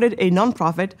had started a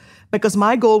nonprofit because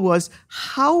my goal was,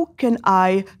 how can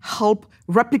I help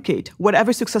replicate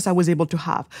whatever success I was able to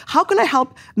have? How can I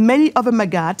help many other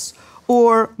Magats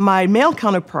or my male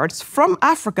counterparts from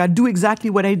Africa do exactly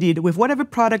what I did with whatever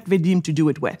product they deemed to do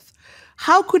it with?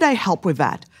 How could I help with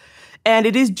that? And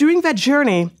it is during that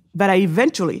journey that I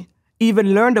eventually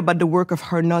even learned about the work of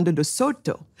Hernando de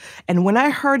Soto. And when I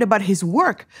heard about his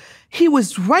work, he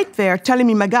was right there telling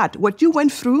me, Magat, what you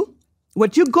went through,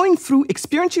 what you're going through,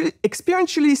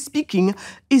 experientially speaking,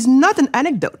 is not an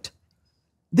anecdote.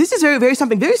 This is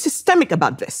something very systemic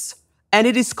about this. And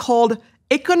it is called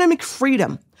economic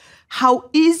freedom. how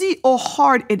easy or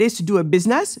hard it is to do a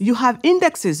business, you have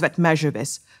indexes that measure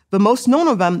this. The most known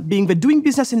of them being the Doing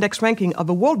Business Index ranking of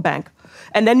the World Bank.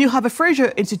 And then you have a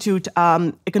Fraser Institute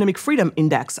Economic Freedom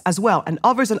Index as well, and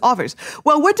others and others.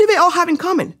 Well, what do they all have in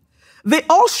common? They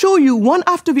all show you, one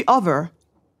after the other,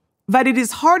 that it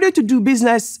is harder to do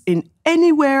business in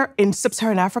anywhere in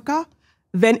sub-Saharan Africa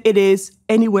than it is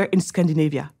anywhere in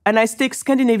Scandinavia. And I take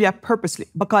Scandinavia purposely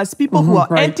because people who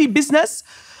are anti-business,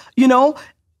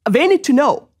 they need to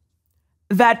know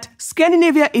that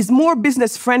Scandinavia is more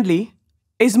business-friendly,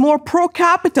 is more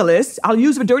pro-capitalist, I'll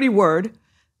use the dirty word,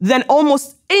 than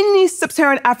almost any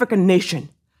sub-Saharan African nation.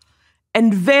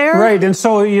 And there... Right, and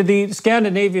so the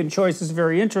Scandinavian choice is a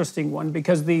very interesting one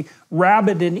because the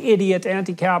rabid and idiot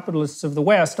anti-capitalists of the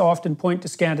West often point to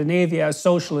Scandinavia as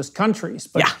socialist countries.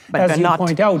 But, as you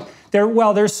point out,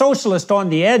 they're socialist on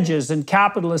the edges and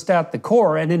capitalist at the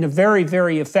core and in a very,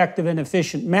 very effective and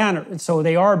efficient manner. And so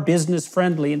they are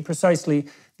business-friendly in precisely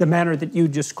the manner that you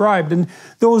described. And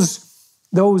those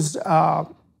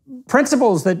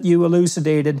principles that you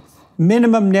elucidated,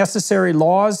 minimum necessary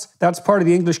laws, that's part of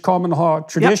the English common law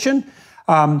tradition.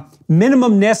 Yep.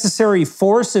 Minimum necessary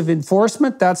force of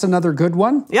enforcement, that's another good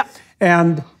one. Yep.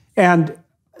 And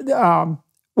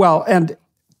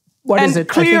what is it?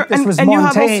 Clear, I think this was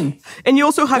Montaigne. And you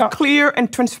also have clear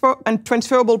and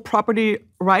transferable property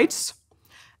rights.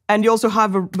 And you also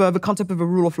have the concept of a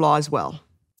rule of law as well.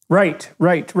 Right.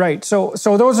 So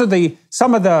those are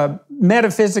some of the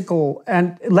metaphysical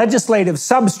and legislative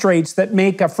substrates that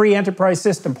make a free enterprise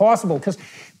system possible. Because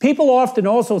people often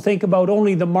also think about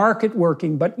only the market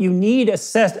working, but you need a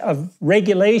set of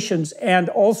regulations and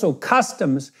also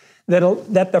customs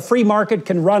that the free market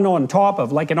can run on top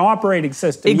of, like an operating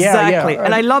system. Exactly.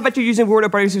 And I love that you're using the word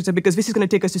operating system because this is going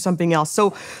to take us to something else.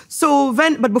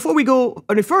 But before we go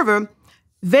any further,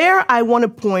 there I want to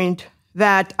point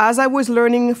that as I was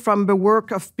learning from the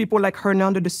work of people like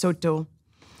Hernando de Soto,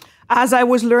 as I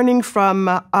was learning from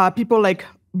people like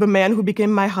the man who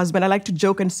became my husband, I like to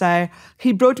joke and say,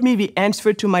 he brought me the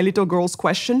answer to my little girl's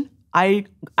question. I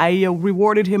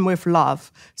rewarded him with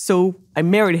love, so I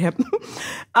married him.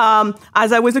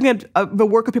 As I was looking at the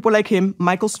work of people like him,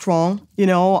 Michael Strong,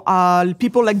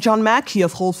 people like John Mackey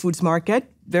of Whole Foods Market,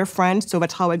 they're friends, so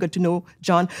that's how I got to know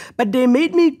John. But they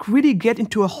made me really get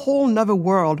into a whole nother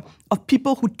world of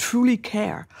people who truly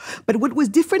care. But what was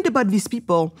different about these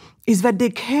people is that they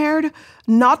cared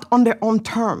not on their own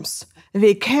terms.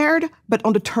 They cared, but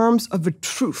on the terms of the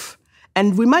truth.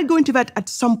 And we might go into that at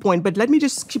some point, but let me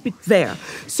just keep it there.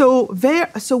 So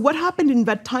what happened in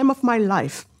that time of my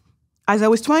life, as I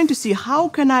was trying to see how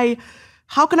can I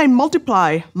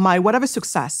multiply my whatever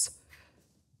success,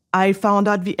 I found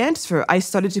out the answer. I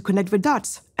started to connect the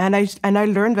dots. And I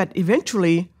learned that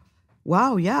eventually,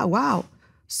 wow.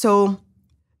 So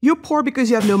you're poor because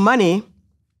you have no money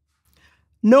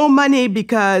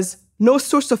because no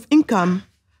source of income.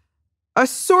 A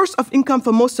source of income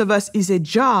for most of us is a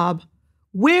job.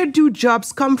 Where do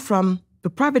jobs come from? The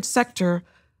private sector,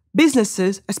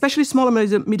 businesses, especially small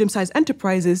and medium-sized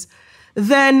enterprises.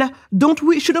 Then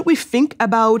shouldn't we think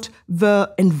about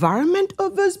the environment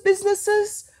of those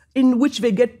businesses in which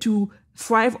they get to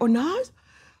thrive or not?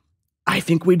 I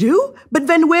think we do. But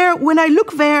then when I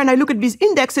look there and I look at these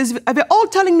indexes, they're all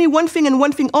telling me one thing and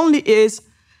one thing only is,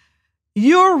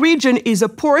 your region is the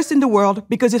poorest in the world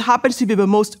because it happens to be the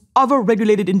most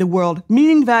over-regulated in the world,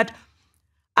 meaning that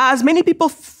as many people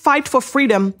fight for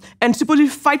freedom and supposedly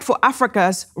fight for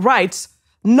Africa's rights,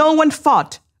 no one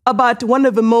thought about one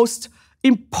of the most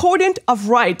important of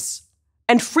rights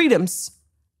and freedoms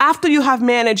after you have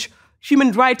managed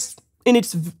human rights in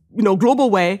its global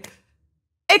way,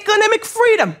 economic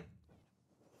freedom.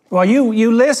 Well,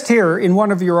 you list here in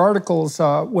one of your articles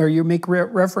where you make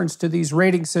reference to these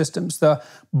rating systems, the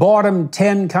bottom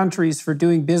 10 countries for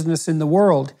doing business in the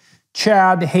world: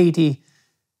 Chad, Haiti,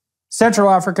 Central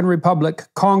African Republic,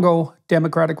 Congo,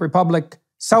 Democratic Republic,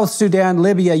 South Sudan,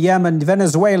 Libya, Yemen,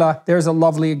 Venezuela, there's a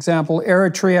lovely example,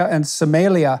 Eritrea and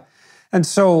Somalia. And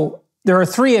so there are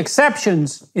three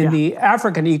exceptions in the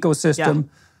African ecosystem.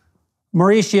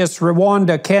 Mauritius,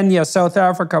 Rwanda, Kenya, South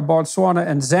Africa, Botswana,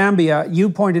 and Zambia. You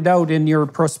pointed out in your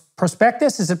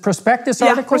prospectus, is it prospectus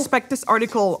article? Yeah, prospectus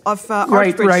article of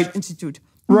Artbridge Institute.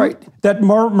 Right, that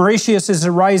Mauritius is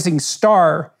a rising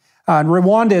star. And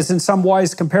Rwanda is in some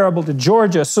ways comparable to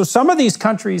Georgia. So some of these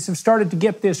countries have started to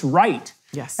get this right.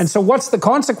 Yes. And so what's the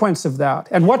consequence of that?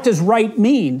 And what does right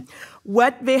mean?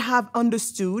 What they have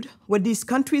understood, what these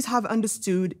countries have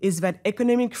understood is that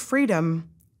economic freedom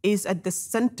is at the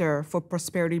center for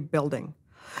prosperity building.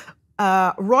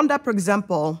 Rwanda, for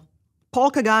example,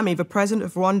 Paul Kagame, the president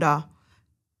of Rwanda,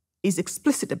 is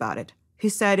explicit about it. He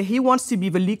said he wants to be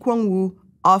the Lee Kuan Yew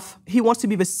he wants to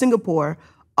be the Singapore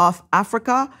of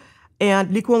Africa,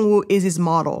 and Lee Kuan Yew is his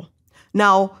model.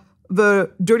 Now,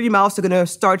 the dirty mouths are going to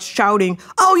start shouting,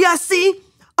 oh, yeah, see,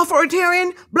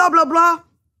 authoritarian, blah, blah, blah,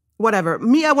 whatever.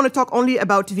 Me, I want to talk only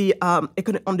about the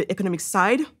on the economic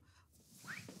side.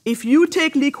 If you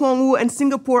take Lee Kuan Yew and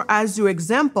Singapore as your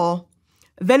example,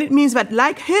 then it means that,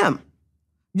 like him,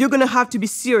 you're going to have to be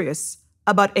serious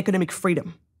about economic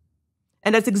freedom.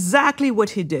 And that's exactly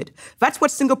what he did. That's what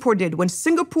Singapore did. When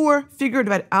Singapore figured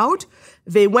that out,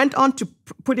 they went on to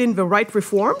put in the right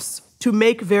reforms to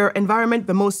make their environment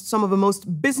some of the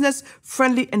most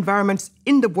business-friendly environments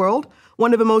in the world,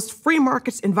 one of the most free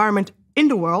markets environment in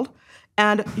the world,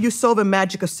 and you saw the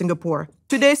magic of Singapore.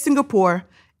 Today, Singapore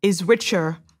is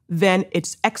richer than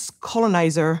its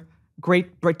ex-colonizer,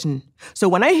 Great Britain. So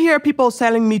when I hear people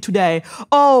telling me today,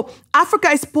 oh, Africa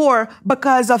is poor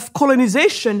because of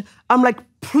colonization, I'm like,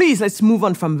 please, let's move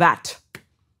on from that.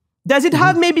 Does it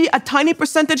have maybe a tiny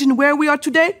percentage in where we are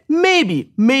today?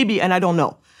 Maybe, and I don't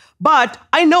know. But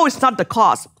I know it's not the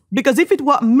cause. Because if it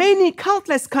were, many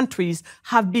countless countries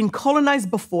have been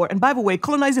colonized before. And by the way,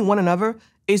 colonizing one another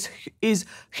is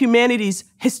humanity's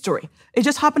history. It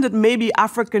just happened that maybe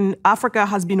Africa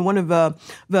has been one of the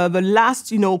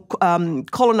last,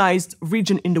 colonized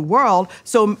region in the world.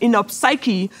 So in our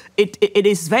psyche, it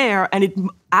is there, and it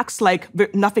acts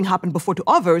like nothing happened before to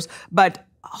others. But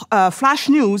flash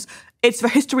news, it's the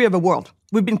history of the world.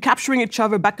 We've been capturing each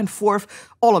other back and forth,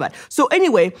 all of that. So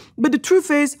anyway, but the truth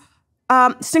is,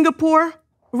 Singapore,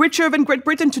 richer than Great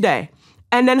Britain today.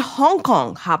 And then Hong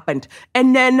Kong happened.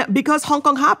 And then because Hong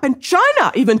Kong happened,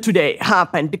 China even today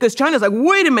happened. Because China's like,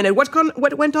 wait a minute,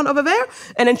 what went on over there?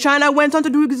 And then China went on to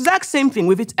do the exact same thing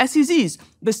with its SEZs,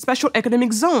 the special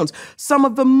economic zones, some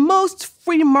of the most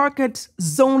free market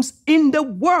zones in the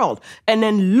world. And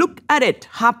then look at it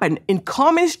happen in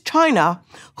communist China,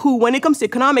 who, when it comes to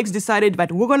economics, decided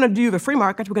that we're going to do the free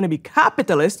market, we're going to be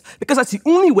capitalist, because that's the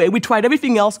only way. We tried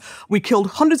everything else. We killed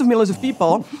hundreds of millions of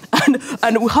people,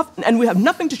 and we have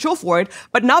nothing to show for it.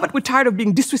 But now that we're tired of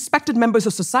being disrespected members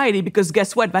of society, because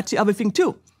guess what? That's the other thing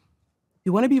too.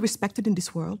 You want to be respected in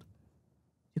this world?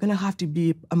 You're going to have to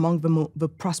be among the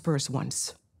prosperous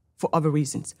ones for other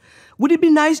reasons. Would it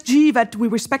be nice, G, that we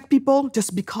respect people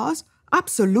just because?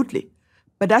 Absolutely.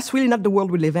 But that's really not the world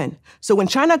we live in. So when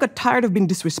China got tired of being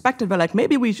disrespected, they're like,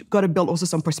 maybe we got to build also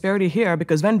some prosperity here,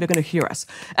 because then they're going to hear us.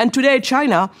 And today,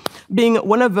 China, being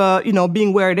one of the,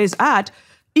 being where it is at,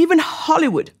 even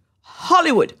Hollywood,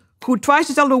 who tries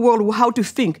to tell the world how to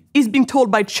think, is being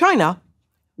told by China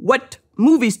what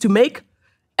movies to make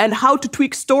and how to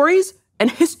tweak stories and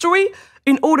history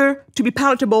in order to be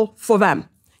palatable for them.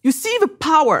 You see the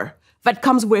power that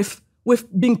comes with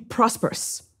being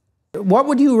prosperous. What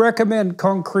would you recommend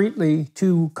concretely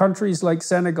to countries like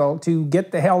Senegal to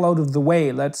get the hell out of the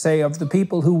way, let's say, of the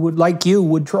people who would, like you,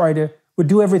 would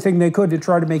do everything they could to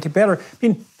try to make it better? I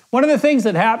mean, one of the things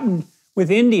that happened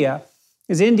with India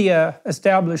is India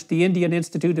established the Indian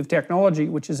Institute of Technology,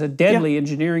 which is a deadly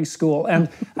engineering school. And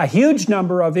a huge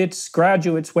number of its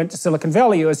graduates went to Silicon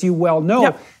Valley, as you well know.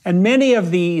 Yep. And many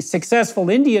of the successful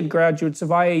Indian graduates of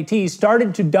IIT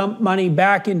started to dump money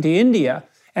back into India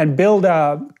and build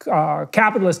a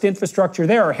capitalist infrastructure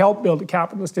there, or help build a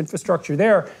capitalist infrastructure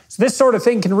there. So this sort of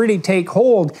thing can really take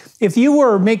hold. If you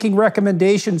were making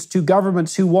recommendations to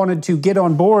governments who wanted to get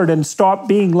on board and stop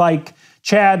being like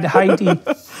Chad, Haiti,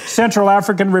 Central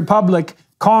African Republic,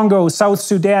 Congo, South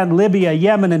Sudan, Libya,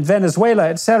 Yemen, and Venezuela,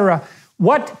 etc.,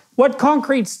 what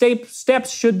concrete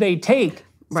steps should they take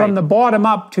from the bottom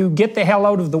up to get the hell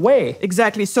out of the way?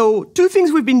 Exactly. So two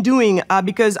things we've been doing,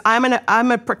 because I'm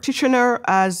a practitioner,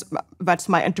 that's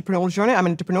my entrepreneurial journey. I'm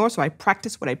an entrepreneur, so I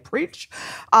practice what I preach.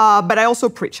 But I also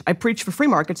preach. I preach for free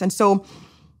markets. And so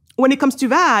when it comes to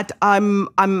that, I'm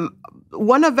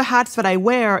one of the hats that I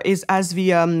wear is as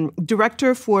the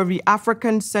director for the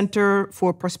African Center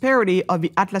for Prosperity of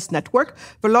the Atlas Network,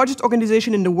 the largest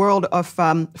organization in the world of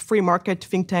free market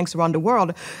think tanks around the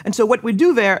world. And so what we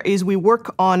do there is we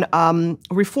work on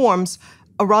reforms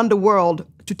around the world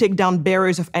to take down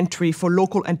barriers of entry for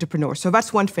local entrepreneurs. So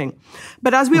that's one thing.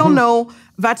 But as we all know,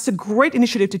 that's a great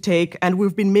initiative to take, and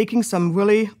we've been making some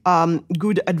really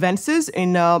good advances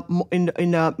in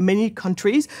many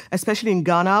countries, especially in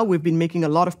Ghana. We've been making a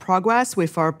lot of progress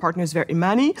with our partners there,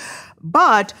 Imani.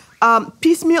 But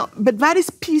that is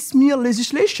piecemeal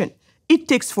legislation. It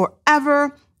takes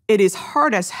forever. It is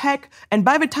hard as heck. And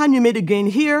by the time you made a gain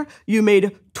here, you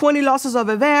made 20 losses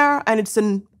over there, and it's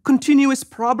an continuous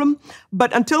problem,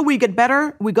 but until we get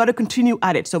better, we got to continue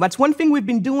at it. So that's one thing we've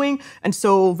been doing, and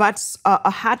so that's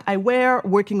a hat I wear,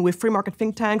 working with free market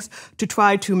think tanks to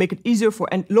try to make it easier for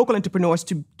local entrepreneurs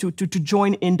to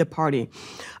join in the party.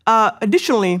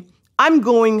 Additionally, I'm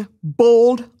going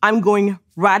bold, I'm going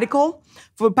radical.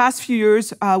 For the past few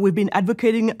years, we've been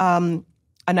advocating an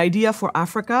idea for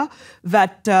Africa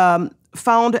that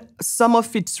found some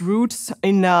of its roots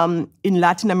in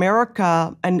Latin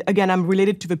America. And again, I'm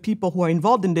related to the people who are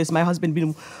involved in this. My husband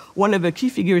being one of the key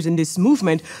figures in this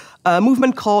movement, a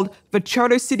movement called the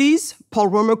Charter Cities. Paul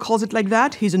Romer calls it like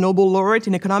that. He's a Nobel laureate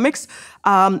in economics.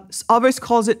 Others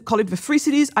call it the Free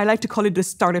Cities. I like to call it the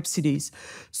Startup Cities.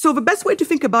 So the best way to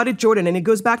think about it, Jordan, and it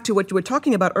goes back to what you were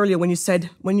talking about earlier when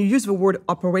you use the word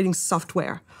operating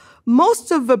software.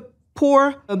 Most of the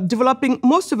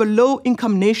most of the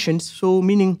low-income nations, so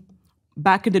meaning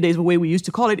back in the days, the way we used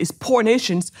to call it is poor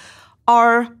nations,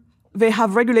 they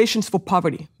have regulations for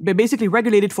poverty. They're basically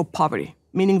regulated for poverty,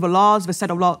 meaning the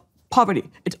set of law, poverty.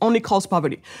 It only calls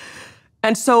poverty.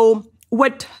 And so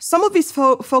what some of these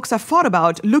folks have thought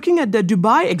about, looking at the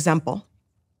Dubai example,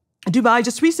 Dubai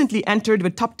just recently entered the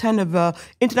top 10 of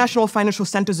international financial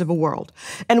centers of the world.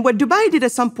 And what Dubai did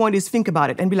at some point is think about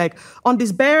it and be like, on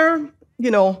this bare,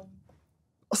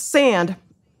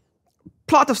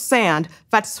 plot of sand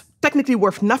that's technically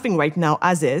worth nothing right now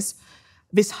as is,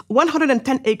 this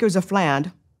 110 acres of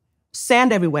land,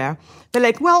 sand everywhere. They're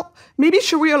like, well, maybe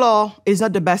Sharia law is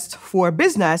not the best for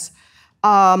business.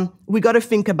 We got to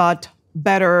think about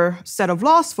better set of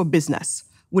laws for business.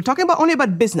 We're talking only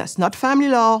about business, not family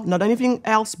law, not anything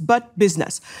else but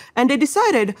business. And they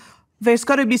decided there's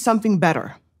got to be something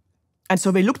better. And so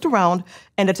they looked around,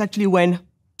 and that's actually when,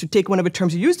 to take one of the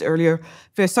terms you used earlier,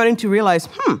 they're starting to realize,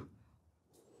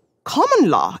 common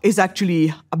law is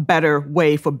actually a better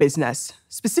way for business,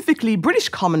 specifically British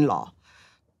common law.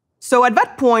 So at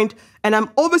that point, and I'm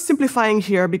oversimplifying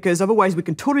here because otherwise we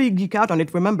can totally geek out on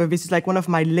it. Remember, this is like one of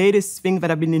my latest things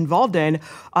that I've been involved in,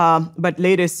 but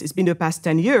latest, it's been the past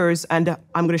 10 years, and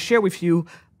I'm going to share with you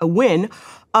a win.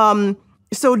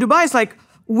 So Dubai is like,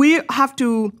 we have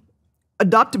to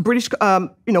adopt British,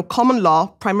 common law,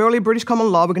 primarily British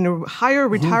common law. We're going to hire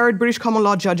retired British common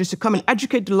law judges to come and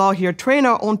educate the law here, train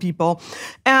our own people.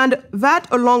 And that,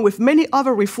 along with many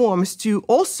other reforms, to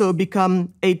also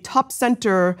become a top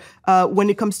center when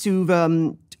it comes to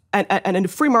the, and in the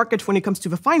free market when it comes to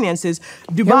the finances.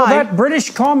 Dubai... that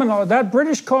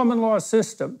British common law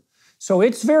system, so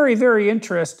it's very, very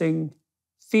interesting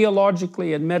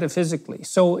theologically and metaphysically.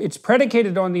 So it's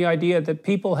predicated on the idea that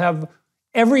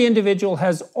every individual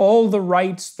has all the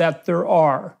rights that there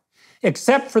are,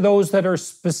 except for those that are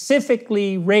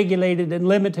specifically regulated and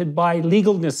limited by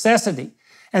legal necessity.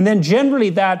 And then generally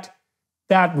that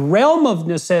realm of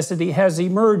necessity has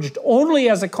emerged only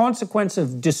as a consequence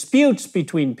of disputes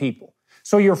between people.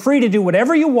 So you're free to do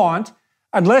whatever you want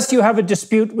unless you have a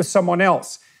dispute with someone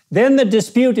else. Then the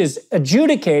dispute is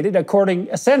adjudicated according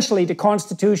essentially to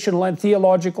constitutional and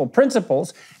theological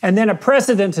principles, and then a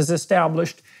precedent is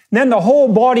established. And then the whole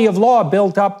body of law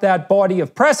built up that body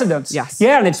of precedents. Yes.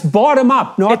 Yeah, and it's bottom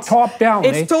up, not top down.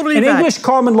 It's totally and that. English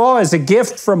common law is a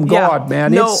gift from God,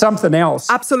 man. No, it's something else.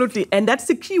 Absolutely. And that's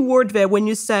the key word there when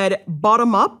you said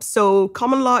bottom up. So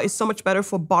common law is so much better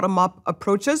for bottom up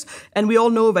approaches. And we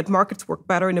all know that markets work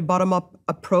better in a bottom up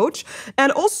approach.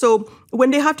 And also,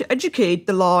 when they have to educate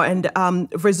the law and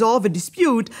resolve a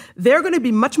dispute, they're going to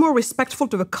be much more respectful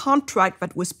to the contract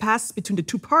that was passed between the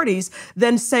two parties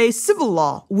than, say, civil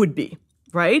law would be,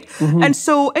 right? And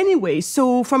so anyway,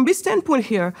 so from this standpoint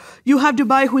here, you have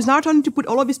Dubai who is now trying to put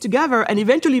all of this together, and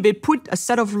eventually they put a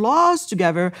set of laws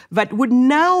together that would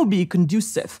now be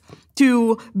conducive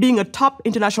to being a top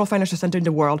international financial center in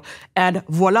the world. And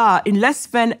voila, in less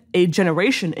than a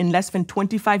generation, in less than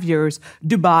 25 years,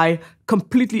 Dubai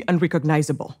completely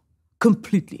unrecognizable.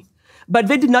 Completely. But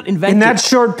they did not invent it. In that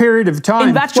short period of time.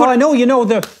 In that short... Well, I know,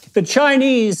 the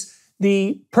Chinese,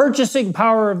 the purchasing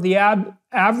power of the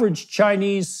average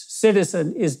Chinese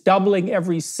citizen is doubling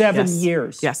every 7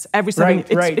 years. Yes, every 7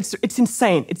 years. Right. It's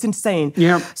insane. It's insane.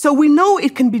 Yeah. So we know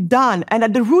it can be done. And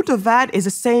at the root of that is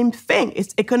the same thing.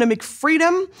 It's economic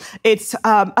freedom. It's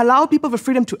allow people the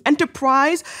freedom to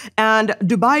enterprise. And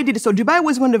Dubai did it. So Dubai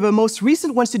was one of the most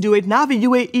recent ones to do it. Now the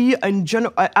UAE and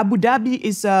Abu Dhabi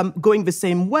is going the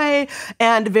same way.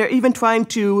 And they're even trying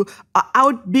to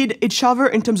outbid each other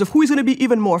in terms of who is going to be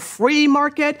even more free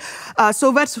market.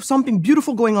 So that's something beautiful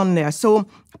going on there. So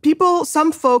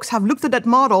some folks have looked at that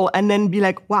model and then be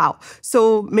like, wow.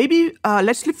 So maybe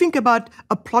let's think about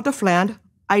a plot of land,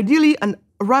 ideally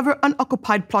a rather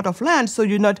unoccupied plot of land, so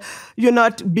you're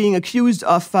not being accused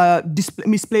of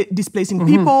displacing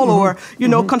people or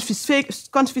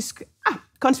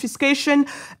confiscation,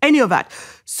 any of that.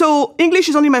 So English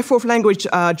is only my fourth language,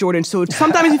 Jordan. So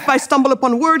sometimes if I stumble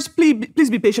upon words, please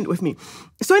be patient with me.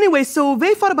 So anyway, so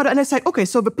they thought about it and I said, okay,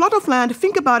 so the plot of land,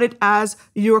 think about it as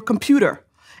your computer.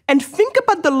 And think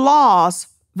about the laws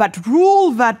that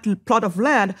rule that plot of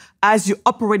land as your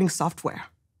operating software.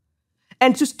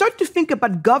 And to start to think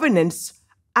about governance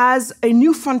as a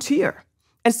new frontier.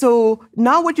 And so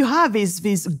now what you have is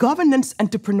these governance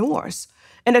entrepreneurs.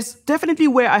 And that's definitely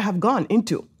where I have gone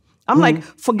into. I'm like,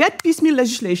 forget piecemeal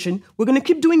legislation. We're going to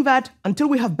keep doing that until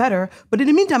we have better. But in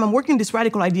the meantime, I'm working this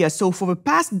radical idea. So for the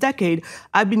past decade,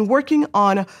 I've been working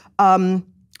on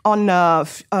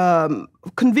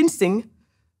convincing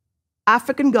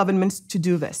African governments to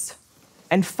do this.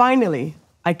 And finally,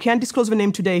 I can't disclose the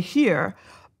name today here,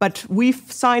 but we've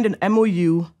signed an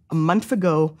MOU a month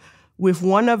ago with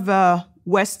one of the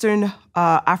Western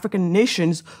African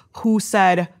nations who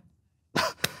said,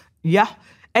 yeah.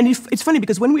 And it's funny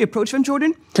because when we approach them,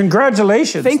 Jordan.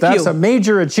 Congratulations. That's a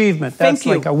major achievement. That's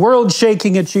like a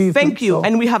world-shaking achievement. Thank you. So.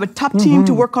 And we have a top team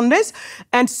to work on this.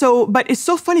 And so, but it's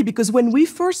so funny because when we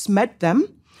first met them,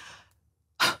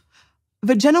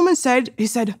 the gentleman said,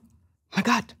 my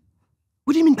God,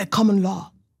 what do you mean by common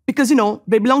law? Because,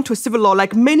 they belong to a civil law,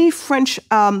 like many French,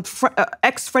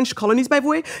 ex-French colonies, by the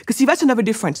way. Because see, that's another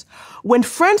difference. When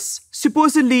France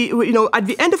supposedly, at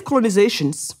the end of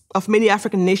colonizations of many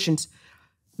African nations,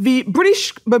 the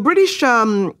British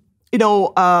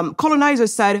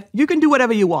colonizers said, you can do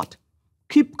whatever you want.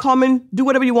 Keep common, do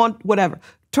whatever you want, whatever.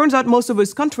 Turns out most of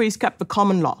those countries kept the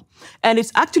common law. And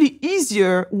it's actually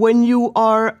easier when you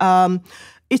are,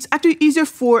 it's actually easier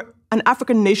for an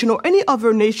African nation or any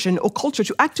other nation or culture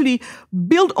to actually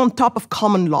build on top of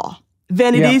common law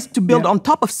than it is to build on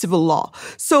top of civil law.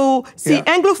 So, see,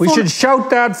 Anglophone... We should shout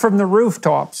that from the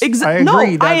rooftops. Exactly. I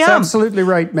agree. That's absolutely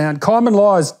right, man. Common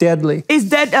law is deadly. Is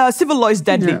dead. Civil law is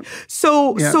deadly. Yeah.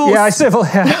 So civil that's civil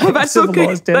okay.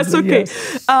 law is deadly. That's okay.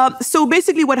 Yes. So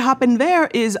basically what happened there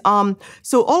is,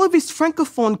 so all of these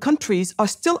Francophone countries are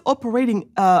still operating,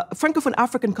 Francophone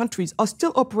African countries are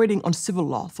still operating on civil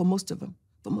law for most of them.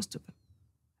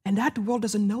 And that world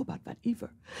doesn't know about that either.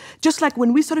 Just like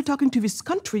when we started talking to this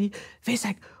country, they're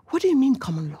like, what do you mean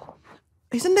common law?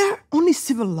 Isn't there only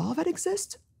civil law that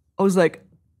exists? I was like,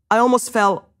 I almost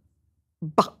fell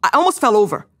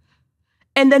over.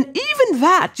 And then even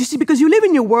that, you see, because you live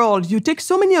in your world, you take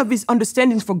so many of these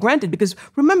understandings for granted. Because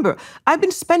remember, I've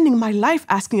been spending my life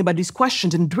asking about these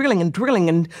questions and drilling and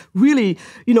really,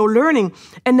 learning.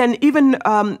 And then even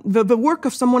the work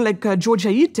of someone like George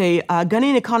Ayittey, a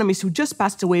Ghanaian economist who just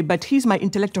passed away, but he's my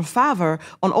intellectual father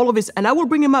on all of this. And I will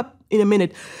bring him up in a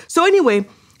minute. So anyway,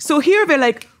 so here they're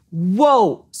like,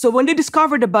 whoa. So when they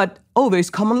discovered about, there's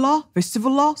common law, there's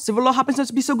civil law happens not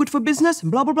to be so good for business,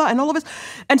 and blah, blah, blah, and all of this.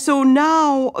 And so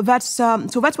now that's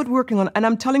what we're working on. And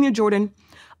I'm telling you, Jordan,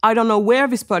 I don't know where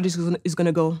this project is going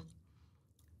to go.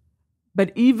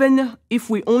 But even if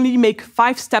we only make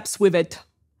 5 steps with it,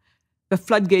 the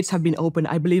floodgates have been opened.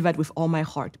 I believe that with all my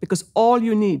heart. Because all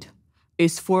you need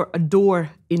is for a door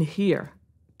in here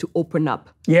to open up.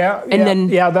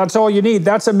 That's all you need.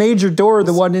 That's a major door,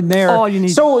 the one in there. All you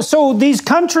need. So these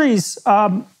countries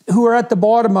who are at the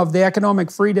bottom of the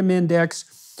Economic Freedom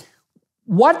Index,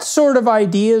 what sort of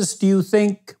ideas do you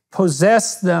think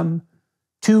possess them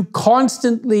to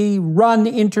constantly run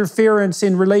interference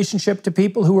in relationship to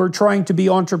people who are trying to be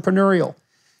entrepreneurial?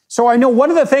 So I know one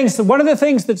of the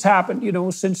things that's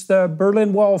happened, since the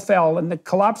Berlin Wall fell and the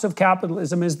collapse of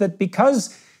capitalism is that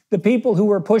because the people who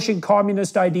were pushing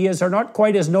communist ideas are not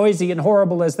quite as noisy and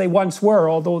horrible as they once were,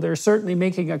 although they're certainly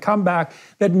making a comeback,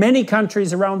 that many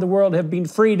countries around the world have been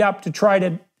freed up to try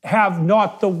to have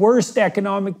not the worst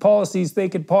economic policies they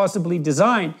could possibly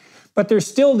design. But there's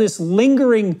still this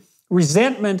lingering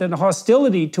resentment and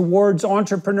hostility towards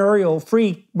entrepreneurial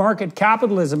free market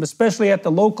capitalism, especially at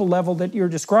the local level that you're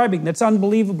describing, that's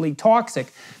unbelievably toxic.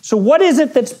 So what is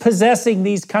it that's possessing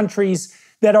these countries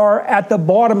that are at the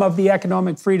bottom of the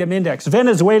Economic Freedom Index?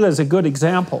 Venezuela is a good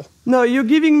example. No, you're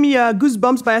giving me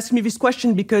goosebumps by asking me this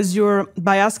question because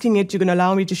by asking it, you're going to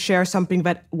allow me to share something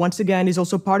that, once again, is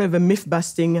also part of a myth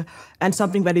busting and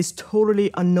something that is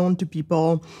totally unknown to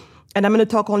people. And I'm going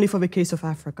to talk only for the case of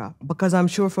Africa, because I'm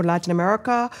sure for Latin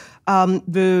America,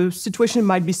 the situation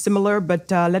might be similar,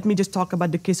 but let me just talk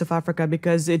about the case of Africa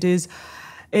because it is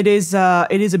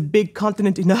a big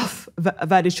continent enough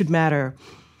that it should matter.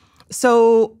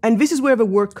 So, and this is where the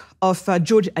work of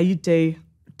George Ayittey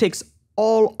takes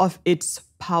all of its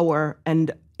power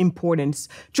and importance.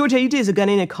 George Ayittey is a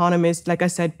Ghanaian economist, like I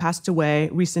said, passed away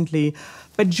recently.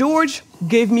 But George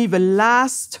gave me the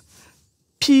last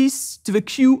piece to the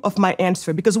cue of my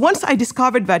answer, because once I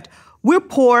discovered that we're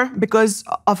poor because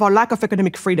of our lack of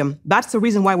academic freedom, that's the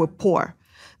reason why we're poor.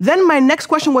 Then my next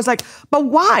question was like, but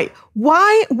why?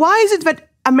 Why is it that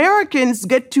Americans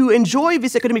get to enjoy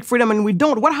this academic freedom and we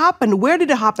don't? What happened? Where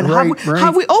did it happen?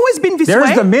 Have we always been this way?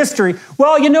 There's the mystery.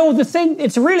 Well, you know, the thing,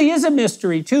 it really is a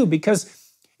mystery too, because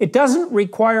it doesn't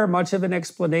require much of an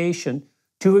explanation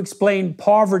to explain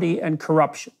poverty and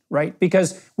corruption, right?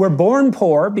 Because we're born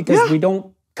poor because we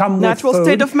don't come with natural food,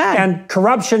 state of man. And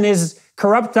corruption is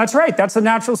corrupt. That's right. That's the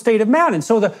natural state of man. And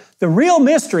so the real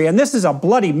mystery, and this is a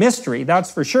bloody mystery,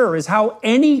 that's for sure, is how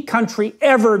any country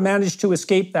ever managed to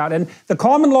escape that. And the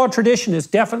common law tradition is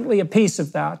definitely a piece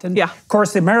of that. And of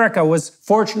course, America was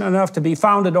fortunate enough to be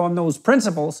founded on those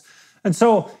principles. And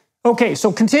so, okay,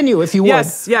 so continue if you would.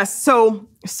 Yes. So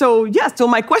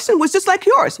my question was just like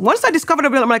yours. Once I discovered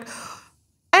it, I'm like,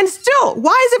 and still,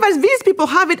 why is it that these people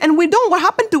have it and we don't? What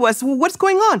happened to us? What's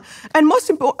going on? And most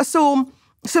important,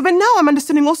 so then now I'm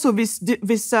understanding also this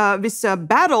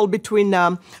battle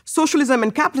between socialism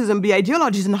and capitalism, the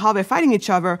ideologies and how they're fighting each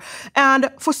other. And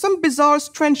for some bizarre,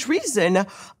 strange reason,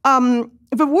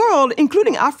 the world,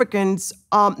 including Africans,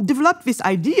 developed this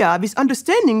idea, this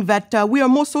understanding that we are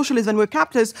more socialist than we're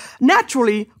capitalist,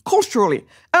 naturally, culturally.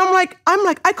 And I'm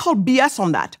like, I call BS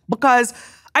on that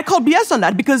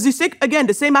because you say, again,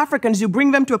 the same Africans, you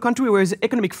bring them to a country where there's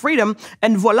economic freedom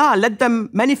and voila, let them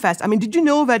manifest. I mean, did you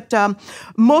know that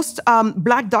most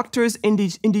black doctors in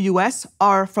the US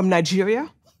are from Nigeria?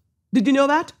 Did you know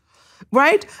that?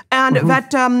 Right? And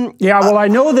that... I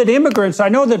know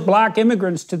that black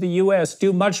immigrants to the US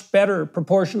do much better,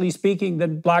 proportionally speaking,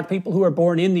 than black people who are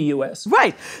born in the US.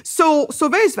 Right. So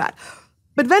there's that.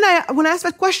 But then when I asked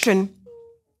that question,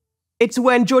 it's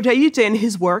when George Ayittey and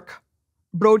his work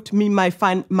brought me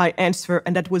my answer,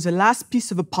 and that was the last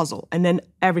piece of a puzzle, and then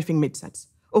everything made sense.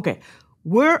 Okay,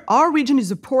 our region is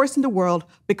the poorest in the world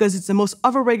because it's the most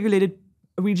overregulated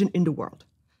region in the world.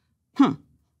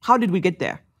 How did we get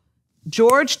there?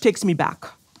 George takes me back.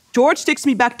 George takes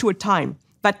me back to a time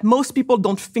that most people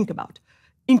don't think about,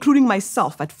 including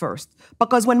myself at first.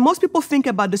 Because when most people think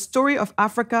about the story of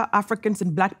Africa, Africans,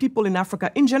 and black people in Africa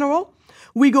in general,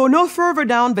 we go no further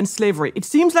down than slavery. It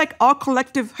seems like our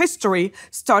collective history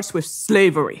starts with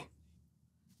slavery.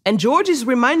 And George is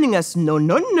reminding us, no.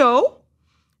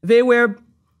 They were,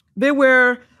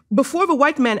 before the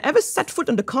white man ever set foot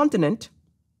on the continent,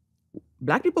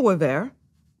 black people were there.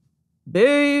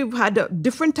 They had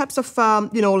different types of,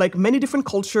 like many different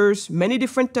cultures, many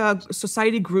different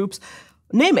society groups,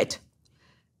 name it.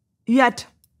 Yet,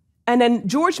 and then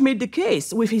George made the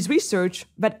case with his research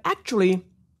that actually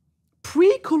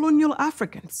pre-colonial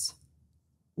Africans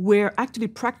were actually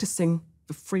practicing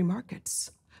the free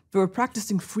markets. They were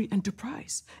practicing free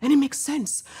enterprise. And it makes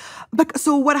sense. But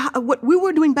so what we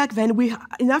were doing back then,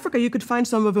 in Africa, you could find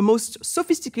some of the most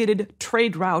sophisticated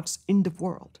trade routes in the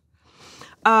world.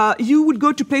 You would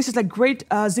go to places like Great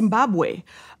Zimbabwe,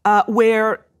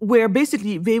 where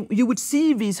basically you would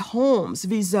see these homes,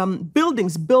 these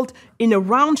buildings built in a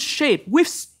round shape with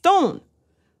stone.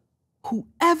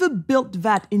 Whoever built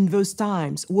that in those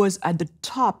times was at the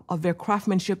top of their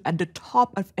craftsmanship, at the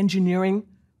top of engineering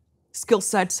skill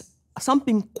sets,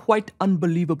 something quite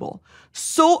unbelievable.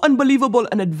 So unbelievable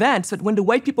and advanced that when the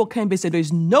white people came, they said,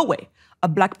 there's no way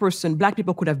black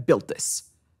people could have built this.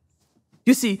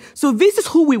 You see, so this is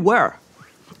who we were.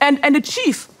 And the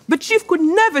chief could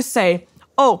never say,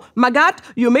 oh, Magat,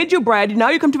 you made your bread, now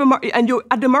you come to the market, and you're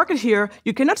at the market here,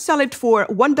 you cannot sell it for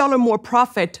 $1 more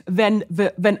profit than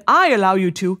I allow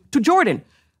you to Jordan.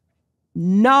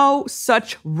 No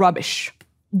such rubbish.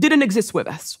 Didn't exist with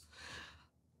us.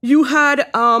 You had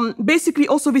basically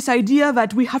also this idea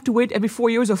that we have to wait every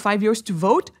 4 years or 5 years to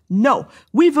vote. No,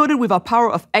 we voted with our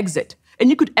power of exit. And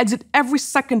you could exit every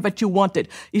second that you wanted.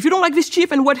 If you don't like this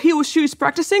chief and what he or she is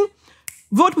practicing,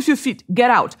 vote with your feet, get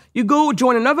out. You go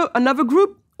join another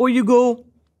group, or you go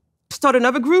start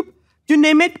another group, you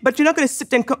name it, but you're not going to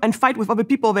sit and fight with other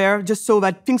people there just so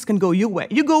that things can go your way.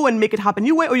 You go and make it happen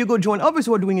your way, or you go join others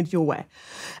who are doing it your way.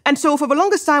 And so for the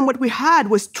longest time, what we had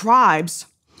was tribes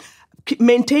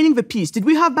maintaining the peace. Did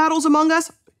we have battles among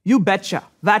us? You betcha.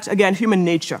 That's, again, human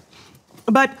nature.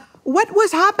 But what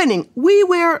was happening? We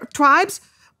were tribes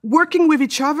working with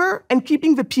each other and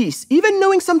keeping the peace, even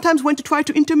knowing sometimes when to try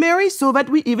to intermarry so that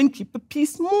we even keep the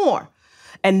peace more.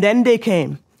 And then they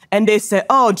came and they said,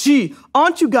 oh, gee,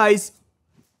 aren't you guys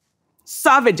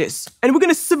savages? And we're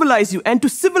going to civilize you. And to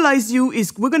civilize you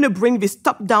is we're going to bring this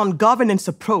top-down governance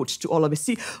approach to all of it.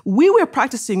 See, we were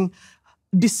practicing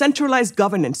decentralized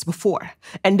governance before.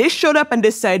 And they showed up and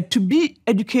they said, to be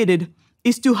educated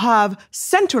is to have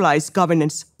centralized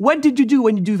governance. What did you do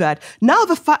when you do that? Now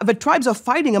the tribes are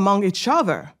fighting among each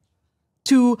other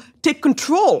to take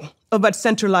control of that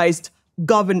centralized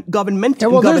government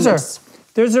governance.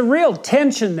 There's a real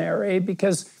tension there,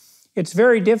 because it's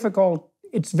very difficult.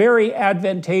 It's very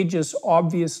advantageous,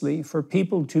 obviously, for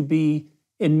people to be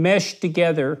enmeshed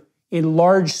together in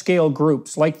large-scale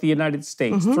groups like the United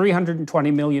States,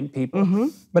 320 million people.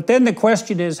 But then the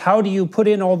question is, how do you put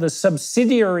in all the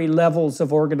subsidiary levels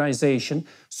of organization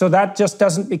so that just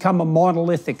doesn't become a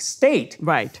monolithic state?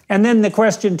 Right. And then the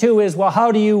question, too, is, well,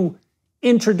 how do you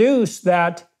introduce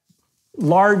that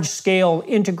large-scale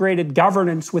integrated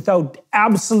governance without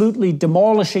absolutely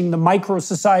demolishing the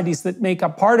micro-societies that make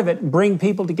up part of it and bring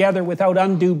people together without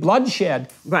undue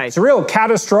bloodshed? Right. It's a real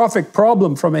catastrophic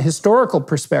problem from a historical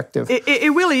perspective.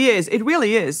 It really is. It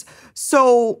really is.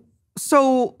 So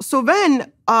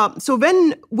then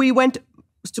we went,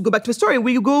 to go back to the story,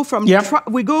 we go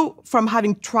from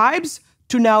having tribes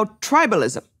to now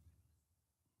tribalism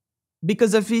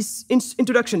because of his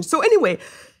introduction. So anyway,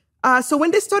 so when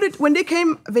they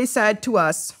came, they said to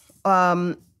us,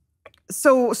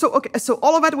 so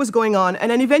all of that was going on, and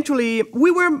then eventually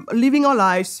we were living our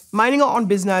lives, minding our own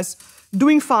business,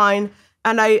 doing fine,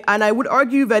 and I would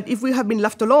argue that if we had been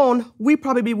left alone, we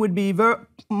probably would be the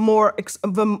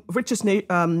richest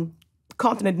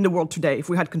continent in the world today if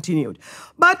we had continued.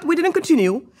 But we didn't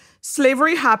continue.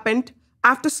 Slavery happened.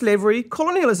 After slavery,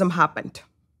 colonialism happened.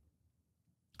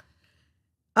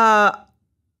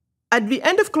 At the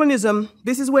end of colonialism,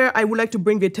 this is where I would like to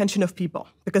bring the attention of people,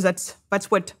 because that's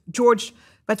what George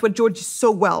is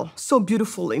so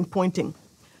beautiful in pointing.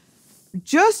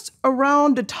 Just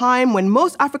around the time when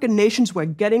most African nations were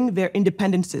getting their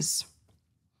independences,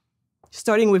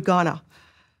 starting with Ghana,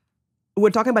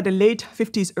 we're talking about the late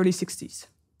 50s, early 60s.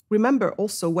 Remember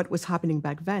also what was happening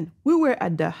back then. We were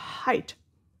at the height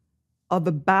of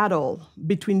a battle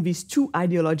between these two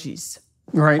ideologies.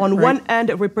 On one end,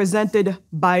 represented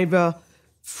by the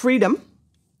freedom,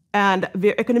 and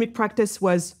their economic practice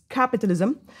was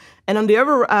capitalism, and on the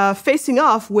other, facing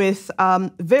off with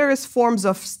various forms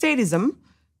of statism,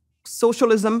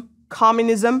 socialism,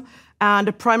 communism,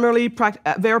 and primarily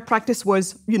their practice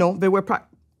was, they were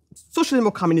socialism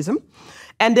or communism,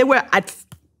 and they were at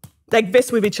like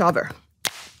this with each other.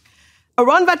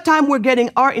 Around that time, we're getting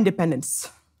our independence.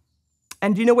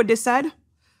 And you know what they said?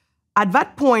 At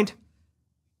that point,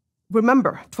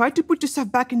 remember, try to put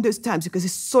yourself back in those times because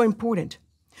it's so important.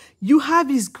 You have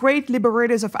these great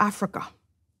liberators of Africa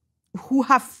who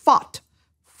have fought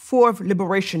for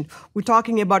liberation. We're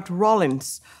talking about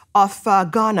Rawlins of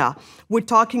Ghana. We're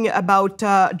talking about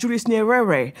Julius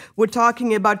Nyerere. We're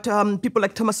talking about people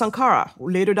like Thomas Sankara,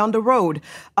 later down the road.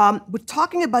 We're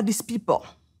talking about these people,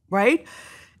 right?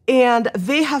 And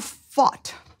they have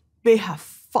fought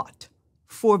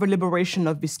for the liberation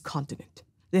of this continent.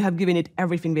 They have given it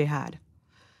everything they had.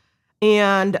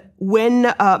 And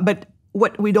but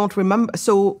what we don't remember,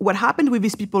 so what happened with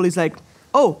these people is like,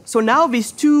 so now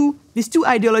these two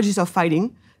ideologies are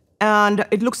fighting, and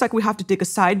it looks like we have to take a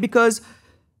side because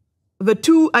the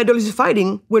two ideologies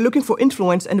fighting, we're looking for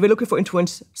influence, and we're looking for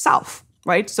influence south,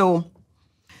 right? So,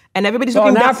 and everybody's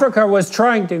looking down. Africa was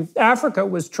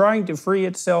trying to free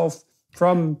itself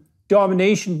from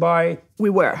domination by,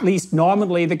 at least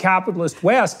nominally, the capitalist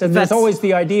West. And there's always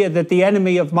the idea that the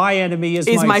enemy of my enemy is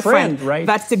my friend, right?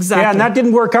 That's exactly. Yeah, and that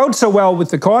didn't work out so well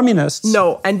with the communists.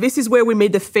 No, and this is where we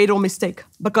made the fatal mistake.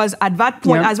 Because at that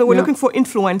point, as we were looking for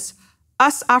influence,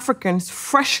 us Africans,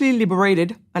 freshly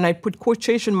liberated, and I put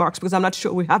quotation marks because I'm not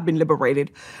sure we have been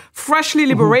liberated, freshly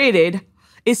liberated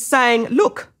is saying,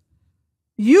 look,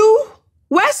 you,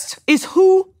 West, is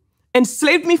who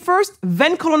enslaved me first,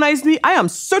 then colonized me. I am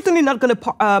certainly not going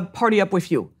to party up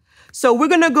with you. So we're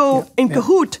going to go in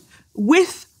cahoot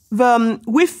with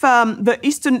the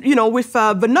Eastern, with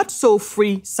the not so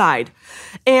free side.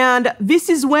 And this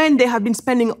is when they have been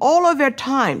spending all of their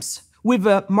times with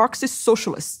the Marxist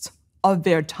socialists of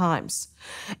their times.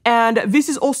 And this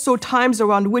is also times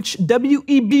around which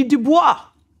W.E.B. Du Bois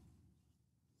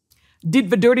did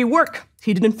the dirty work.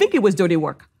 He didn't think it was dirty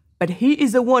work, but he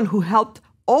is the one who helped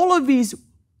all of these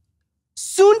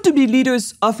soon-to-be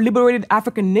leaders of liberated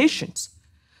African nations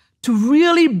to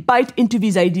really bite into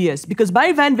these ideas. Because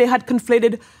by then, they had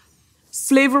conflated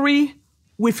slavery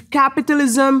with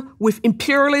capitalism, with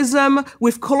imperialism,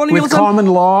 with colonialism. With common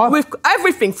law. With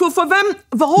everything. For them,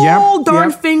 the whole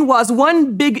darn thing was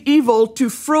one big evil to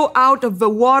throw out of the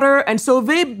water. And so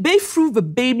they threw the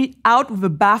baby out with the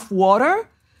bath water.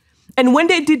 And when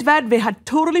they did that, they had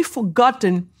totally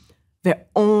forgotten their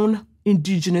own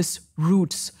indigenous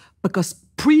roots, because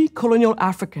pre-colonial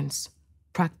Africans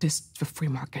practiced the free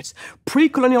markets.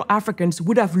 Pre-colonial Africans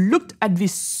would have looked at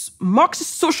these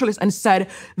Marxist socialists and said,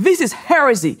 this is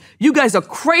heresy. You guys are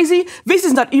crazy. This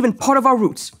is not even part of our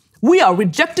roots. We are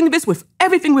rejecting this with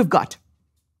everything we've got.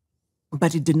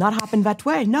 But it did not happen that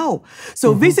way, no.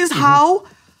 So this is how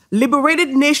liberated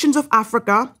nations of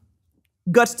Africa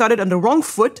got started on the wrong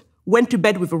foot, went to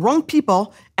bed with the wrong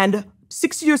people, and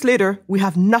 6 years later, we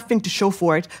have nothing to show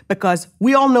for it, because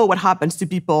we all know what happens to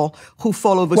people who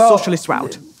follow the socialist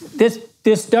route.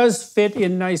 This does fit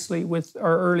in nicely with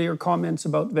our earlier comments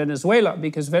about Venezuela,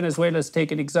 because Venezuela has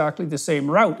taken exactly the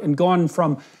same route and gone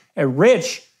from a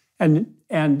rich and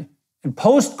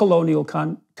post-colonial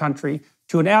country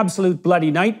to an absolute bloody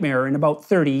nightmare in about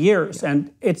 30 years.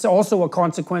 And it's also a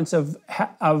consequence of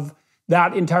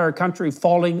that entire country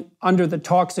falling under the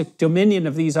toxic dominion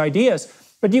of these ideas.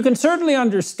 But you can certainly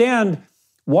understand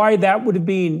why that would have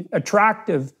been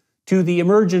attractive to the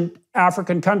emergent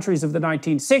African countries of the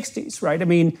 1960s, right? I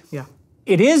mean,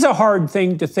 it is a hard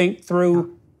thing to think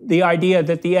through the idea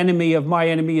that the enemy of my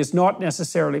enemy is not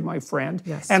necessarily my friend.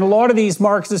 Yes. And a lot of these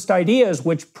Marxist ideas,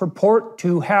 which purport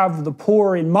to have the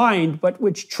poor in mind, but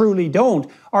which truly don't,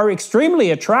 are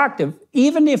extremely attractive,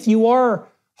 even if you are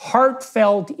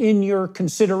heartfelt in your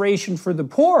consideration for the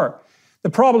poor. The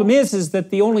problem is that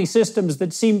the only systems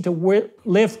that seem to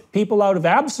lift people out of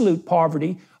absolute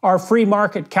poverty are free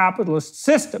market capitalist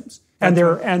systems. And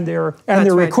they're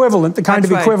equivalent, the kind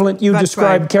of equivalent you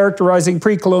described characterizing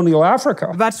pre-colonial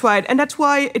Africa. That's right. And that's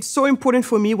why it's so important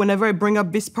for me whenever I bring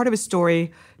up this part of the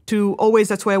story to always,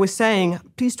 that's why I was saying,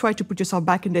 please try to put yourself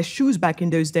back in their shoes back in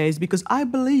those days, because I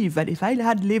believe that if I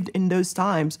had lived in those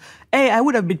times, I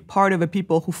would have been part of the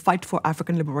people who fight for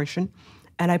African liberation,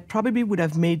 and I probably would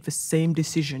have made the same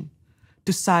decision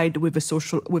to side with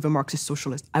a Marxist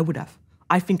socialist. I would have.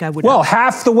 I think I would Well,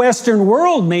 have. half the Western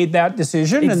world made that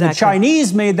decision, and the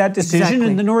Chinese made that decision,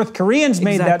 and the North Koreans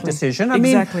made that decision. I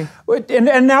mean,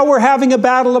 and now we're having a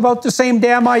battle about the same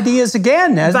damn ideas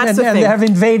again, and they have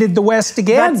invaded the West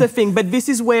again. That's the thing. But this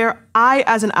is where I,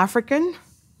 as an African,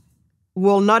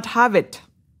 will not have it.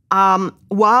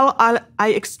 While I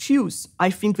excuse, I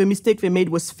think the mistake they made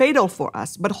was fatal for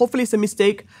us, but hopefully it's a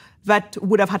mistake that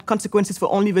would have had consequences for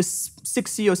only the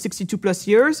 60 or 62 plus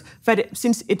years,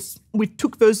 since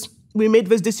we made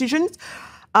those decisions.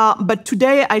 But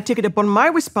today I take it upon my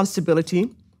responsibility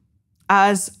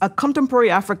as a contemporary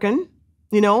African,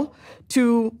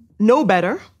 to know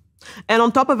better. And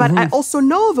on top of that, I also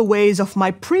know the ways of my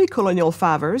pre-colonial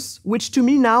fathers, which to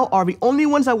me now are the only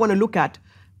ones I want to look at,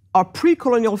 are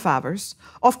pre-colonial fathers.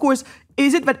 Of course,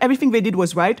 is it that everything they did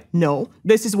was right? No.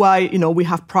 This is why, we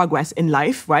have progress in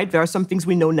life, right? There are some things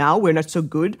we know now, we're not so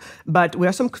good, but there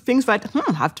are some things that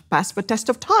have to pass the test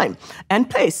of time and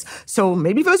place. So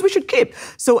maybe those we should keep.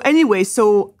 So anyway,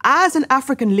 as an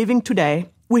African living today,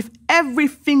 with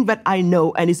everything that I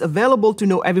know and is available to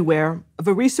know everywhere,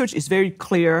 the research is very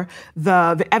clear,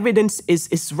 the evidence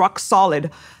is rock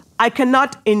solid. I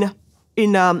cannot in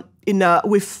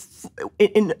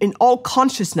all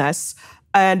consciousness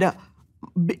and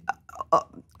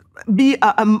be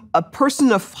a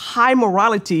person of high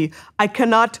morality, I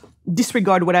cannot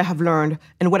disregard what I have learned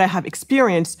and what I have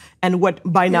experienced and what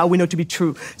by now we know to be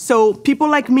true. So people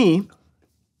like me,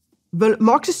 the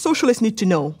Marxist socialists need to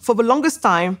know, for the longest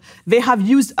time, they have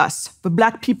used us, the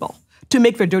black people, to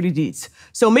make their dirty deeds.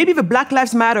 So maybe the Black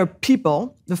Lives Matter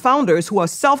people, the founders who are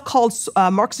self-called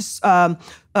Marxist,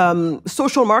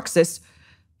 social Marxists,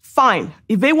 fine.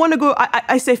 If they want to go,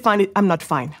 I say fine. I'm not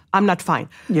fine. I'm not fine.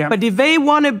 Yeah. But if they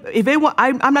want,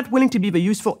 I'm not willing to be the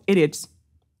useful idiot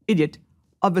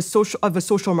of a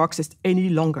social Marxist any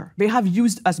longer. They have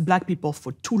used us black people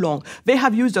for too long. They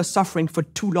have used our suffering for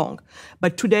too long.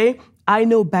 But today, I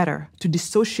know better to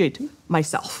dissociate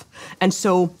myself, and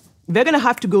so they're going to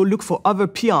have to go look for other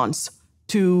peons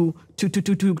to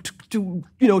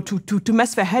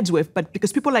mess their heads with. But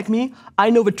because people like me, I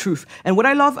know the truth. And what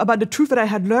I love about the truth that I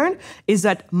had learned is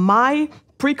that my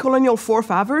pre-colonial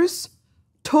forefathers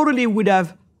totally would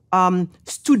have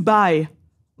stood by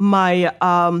my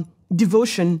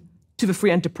devotion to the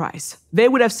free enterprise. They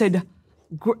would have said,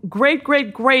 great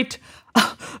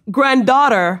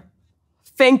granddaughter,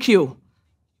 thank you.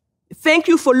 Thank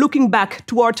you for looking back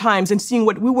to our times and seeing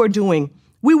what we were doing.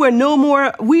 We were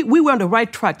we were on the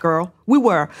right track, girl. We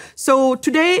were. So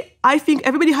today, I think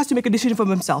everybody has to make a decision for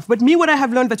themselves. But me, what I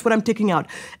have learned, that's what I'm taking out.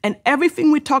 And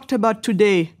everything we talked about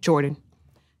today, Jordan,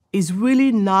 is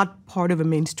really not part of the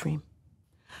mainstream.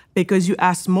 Because you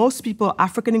ask most people,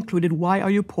 African included, why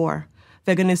are you poor?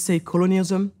 They're going to say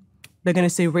colonialism. They're going to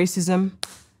say racism.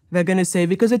 They're going to say,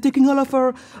 because they're taking all of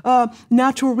our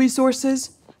natural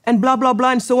resources and blah, blah,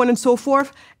 blah, and so on and so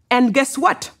forth. And guess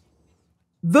what?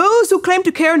 Those who claim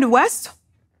to care in the West,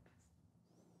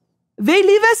 they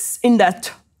leave us in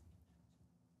that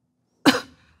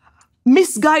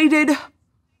misguided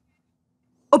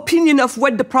opinion of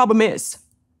what the problem is.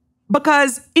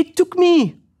 Because it took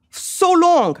me so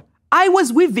long. I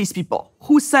was with these people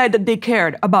who said that they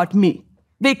cared about me.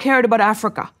 They cared about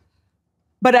Africa.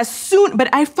 But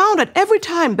I found that every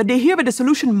time that they hear that the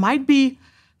solution might be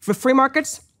for free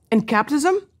markets and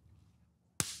capitalism,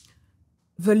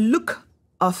 the look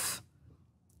of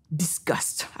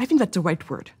disgust, I think that's the right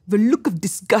word, the look of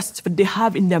disgust that they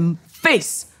have in their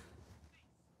face.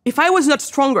 If I was not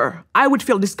stronger, I would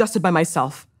feel disgusted by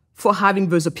myself for having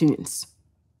those opinions.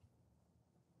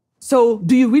 So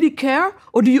do you really care?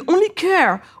 Or do you only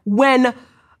care when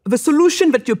the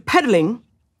solution that you're peddling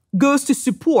goes to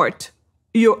support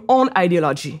your own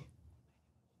ideology?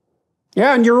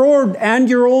 Yeah, and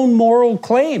your own moral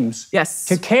claims. Yes.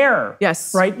 To care.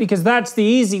 Yes. Right? Because that's the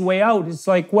easy way out. It's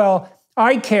like, well,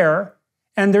 I care,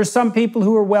 and there's some people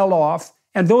who are well off,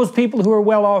 and those people who are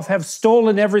well off have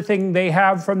stolen everything they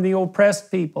have from the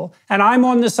oppressed people. And I'm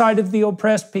on the side of the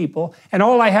oppressed people. And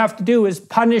all I have to do is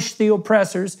punish the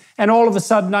oppressors. And all of a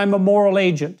sudden, I'm a moral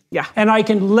agent. Yeah. And I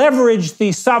can leverage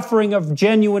the suffering of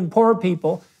genuine poor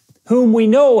people, whom we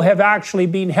know have actually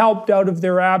been helped out of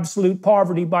their absolute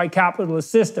poverty by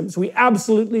capitalist systems. We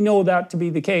absolutely know that to be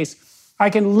the case. I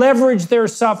can leverage their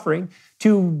suffering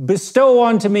to bestow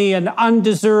onto me an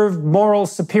undeserved moral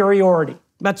superiority.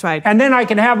 That's right. And then I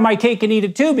can have my cake and eat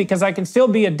it too, because I can still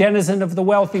be a denizen of the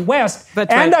wealthy West.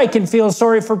 That's and right. I can feel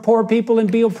sorry for poor people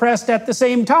and be oppressed at the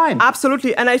same time.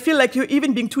 Absolutely. And I feel like you're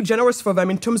even being too generous for them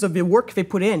in terms of the work they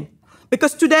put in.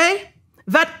 Because today,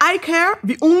 that I care,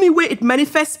 the only way it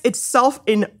manifests itself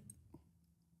in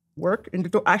work, in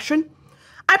little action,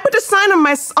 I put a sign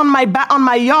on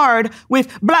my yard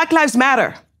with Black Lives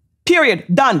Matter. Period.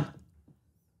 Done.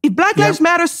 If Black Lives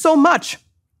Matter so much,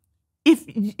 if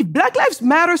Black Lives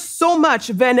Matter so much,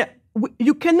 then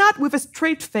you cannot, with a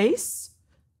straight face,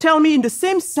 tell me in the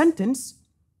same sentence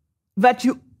that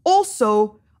you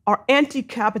also are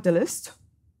anti-capitalist.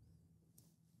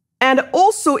 And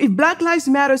also, if Black Lives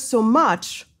Matter so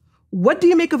much, what do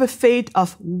you make of the fate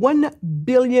of 1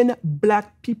 billion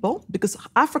Black people? Because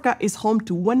Africa is home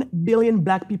to 1 billion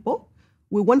Black people.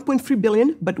 We're 1.3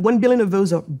 billion, but 1 billion of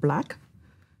those are Black.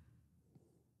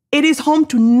 It is home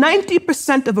to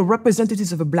 90% of the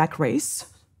representatives of the Black race.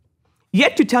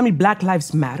 Yet you tell me Black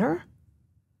Lives Matter,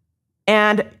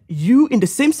 and you, in the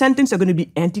same sentence, are going to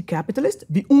be anti-capitalist.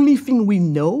 The only thing we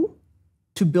know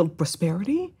to build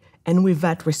prosperity, and with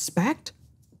that respect,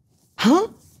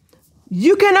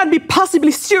 you cannot be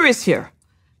possibly serious here.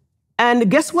 And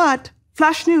guess what?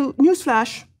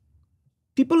 Newsflash.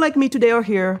 People like me today are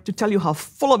here to tell you how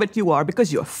full of it you are,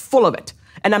 because you're full of it.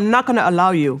 And I'm not going to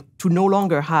allow you to no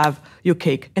longer have your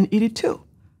cake and eat it too.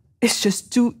 It's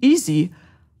just too easy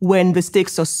when the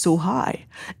stakes are so high.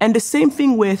 And the same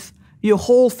thing with your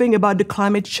whole thing about the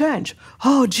climate change.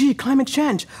 Oh, gee, climate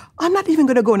change. I'm not even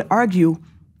going to go and argue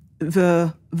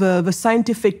the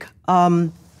scientific,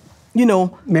 argument.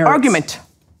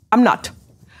 I'm not.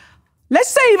 Let's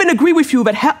say I even agree with you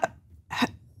that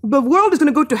the world is going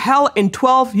to go to hell in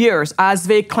 12 years, as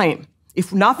they claim.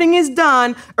 If nothing is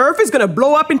done, Earth is going to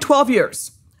blow up in 12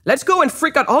 years. Let's go and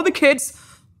freak out all the kids,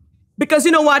 because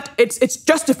you know what? It's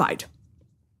justified.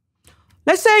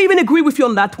 Let's say I even agree with you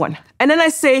on that one. And then I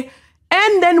say,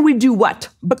 and then we do what?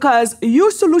 Because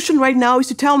your solution right now is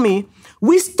to tell me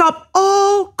we stop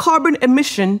all carbon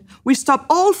emission, we stop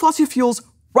all fossil fuels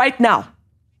right now.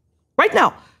 Right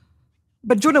now.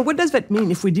 But Jordan, what does that mean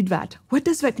if we did that? What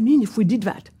does that mean if we did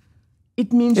that?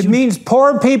 It means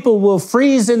poor people will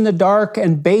freeze in the dark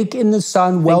and bake in the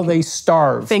sun while they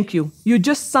starve. Thank you. You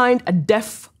just signed a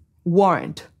death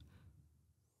warrant.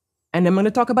 And I'm going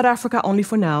to talk about Africa only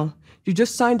for now. You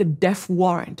just signed a death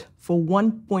warrant for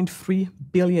 1.3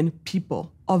 billion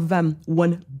people, of them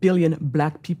 1 billion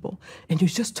Black people. And you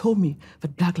just told me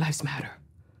that Black Lives Matter.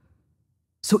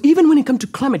 So even when it comes to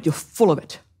climate, you're full of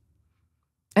it.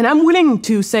 And I'm willing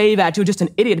to say that you're just an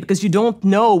idiot because you don't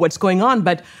know what's going on,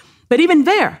 but even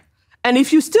there, and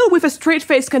if you still with a straight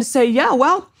face can say, yeah,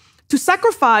 well, to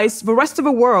sacrifice the rest of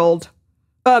the world,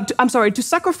 to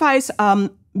sacrifice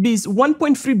these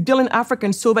 1.3 billion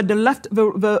Africans so that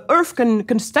the earth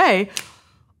can stay.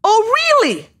 Oh,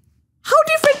 really? How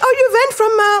different are you then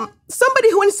from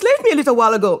somebody who enslaved me a little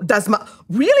while ago?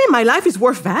 Really, my life is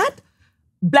worth that?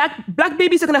 Black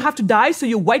babies are going to have to die so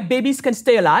your white babies can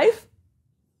stay alive?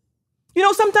 You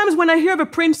know, sometimes when I hear the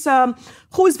prince,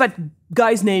 who is that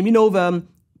guy's name? You know, the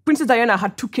Princess Diana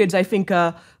had 2 kids, I think.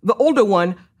 The older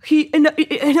one,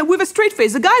 with a straight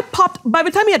face, the guy by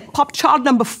the time he had popped child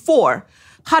number 4,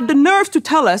 had the nerve to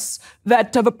tell us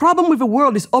that the problem with the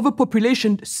world is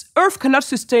overpopulation. Earth cannot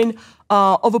sustain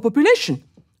overpopulation.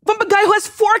 From a guy who has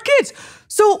 4 kids.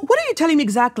 So what are you telling me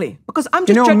exactly? Because I'm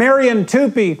just...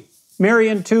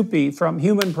 Marian Tupy from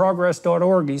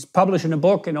humanprogress.org, he's publishing a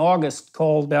book in August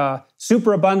called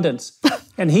Superabundance.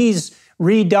 And he's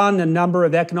redone a number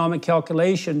of economic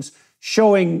calculations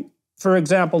showing, for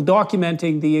example,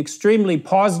 documenting the extremely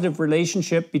positive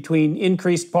relationship between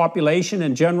increased population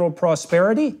and general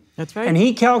prosperity. That's right. And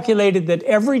he calculated that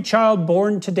every child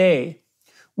born today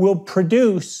will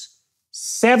produce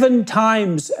 7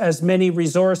 times as many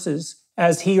resources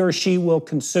as he or she will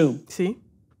consume. See?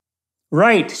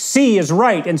 Right. C is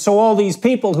right. And so all these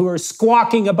people who are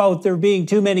squawking about there being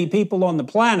too many people on the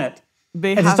planet,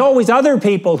 it's always other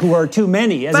people who are too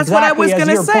many, as exactly as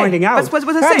you're pointing out. That's what I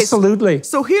was going to say. Absolutely.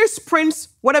 So here's Prince,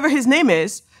 whatever his name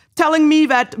is, telling me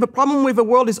that the problem with the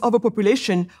world is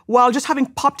overpopulation while just having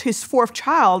popped his 4th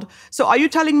child. So are you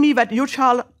telling me that your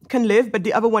child can live but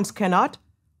the other ones cannot?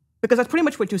 Because that's pretty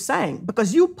much what you're saying,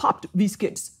 because you popped these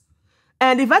kids.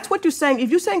 And if that's what you're saying, if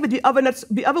you're saying that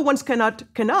the other ones cannot,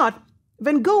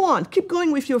 then go on. Keep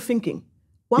going with your thinking.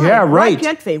 Why? Yeah, right. Why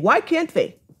can't they? Why can't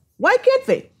they? Why can't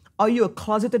they? Are you a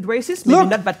closeted racist? Maybe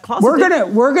not that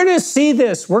closeted. We're gonna see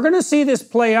this. We're gonna see this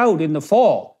play out in the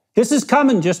fall. This is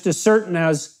coming just as certain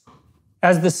as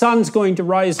the sun's going to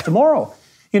rise tomorrow.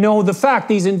 The fact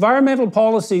these environmental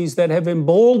policies that have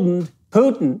emboldened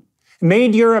Putin,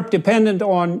 made Europe dependent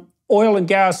on oil and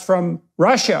gas from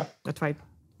Russia. That's right.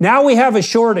 Now we have a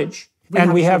shortage.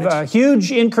 We have a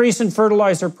huge increase in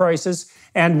fertilizer prices.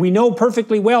 And we know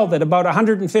perfectly well that about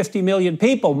 150 million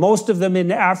people, most of them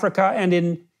in Africa and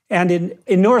in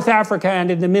North Africa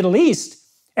and in the Middle East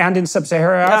and in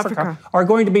sub-Saharan Africa, are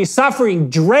going to be suffering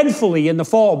dreadfully in the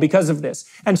fall because of this.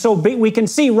 And so we can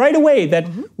see right away that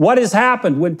what has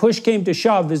happened when push came to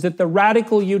shove is that the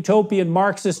radical utopian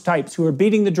Marxist types who are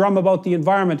beating the drum about the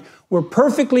environment were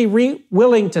perfectly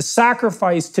willing to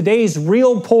sacrifice today's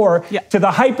real poor to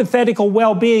the hypothetical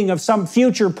well-being of some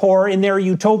future poor in their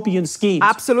utopian schemes.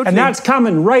 Absolutely. And that's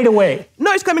coming right away.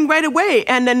 No, it's coming right away.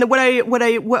 And then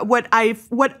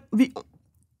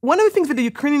one of the things that the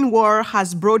Ukrainian war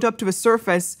has brought up to the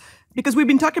surface, because we've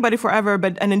been talking about it forever,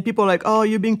 and then people are like, oh,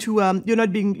 you're being too, you're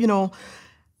not being,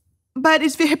 but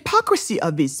it's the hypocrisy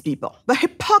of these people, the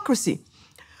hypocrisy.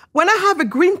 When I have a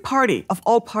Green Party of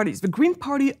all parties, the Green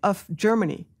Party of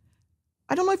Germany,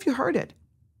 I don't know if you heard it,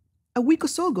 a week or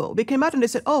so ago, they came out and they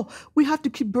said, oh, we have to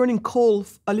keep burning coal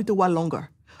a little while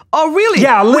longer. Oh, really?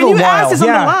 Yeah, a little while. When you ask this on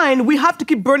the line, we have to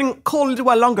keep burning coal a little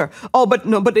while longer. Oh, but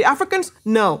the Africans?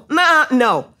 No.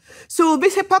 No. So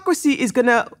this hypocrisy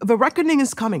the reckoning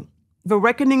is coming. The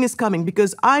reckoning is coming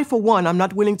because I, for one, I'm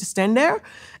not willing to stand there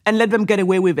and let them get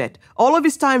away with it. All of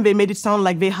this time, they made it sound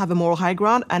like they have a moral high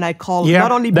ground, and I call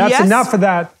not only BS. That's enough of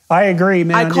that. I agree,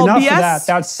 man. I call enough BS. Of that.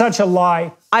 That's such a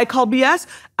lie. I call BS.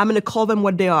 I'm going to call them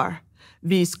what they are.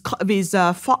 These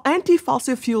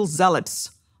anti-fossil fuel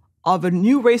zealots are the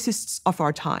new racists of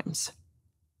our times.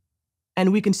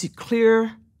 And we can see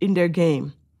clear in their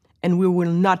game, and we will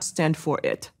not stand for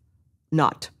it.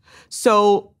 Not.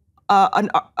 So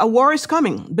a war is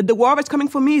coming, but the war that's coming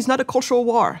for me is not a cultural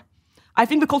war. I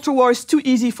think the cultural war is too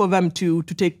easy for them to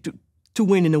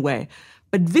win in a way.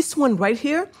 But this one right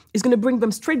here is going to bring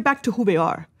them straight back to who they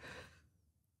are.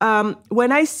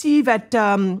 When I see that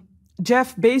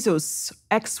Jeff Bezos'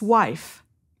 ex-wife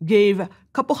gave a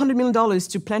couple $100 million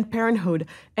to Planned Parenthood,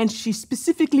 and she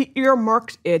specifically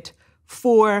earmarked it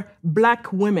for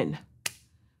Black women.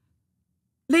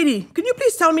 Lady, can you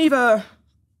please tell me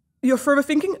your further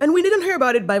thinking? And we didn't hear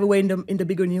about it, by the way, in the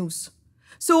bigger news.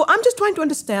 So I'm just trying to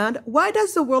understand, why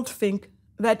does the world think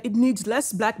that it needs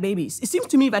less Black babies? It seems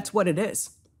to me that's what it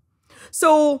is.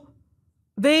 So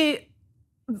we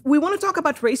want to talk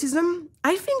about racism.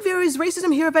 I think there is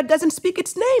racism here that doesn't speak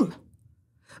its name.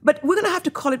 But we're going to have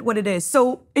to call it what it is.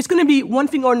 So it's going to be one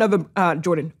thing or another,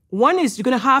 Jordan. One is I'm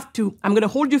going to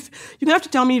hold you, you're going to have to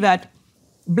tell me that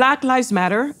Black lives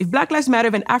matter. If Black lives matter,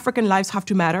 then African lives have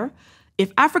to matter.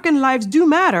 If African lives do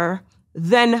matter,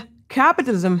 then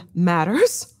capitalism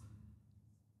matters.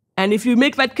 And if you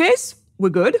make that case, we're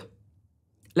good.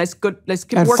 Let's keep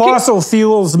working. And fossil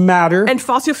fuels matter. And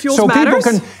fossil fuels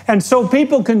matters. So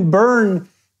people can burn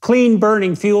clean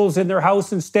burning fuels in their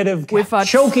house instead of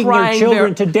choking their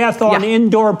children to death on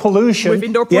indoor pollution. With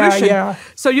indoor pollution. Yeah.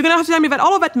 So you're going to have to tell me that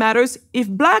all of that matters. If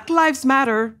Black lives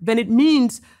matter, then it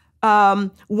means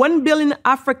 1 billion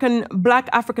Black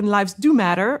African lives do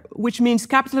matter, which means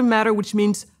capitalism matter, which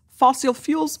means fossil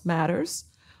fuels matters,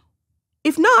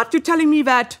 If not, you're telling me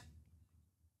that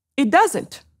it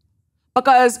doesn't.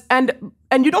 Because, and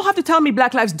you don't have to tell me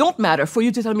Black lives don't matter for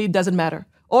you to tell me it doesn't matter.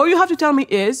 All you have to tell me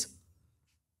is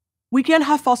we can't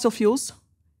have fossil fuels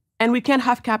and we can't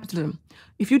have capitalism.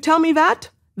 If you tell me that,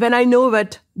 then I know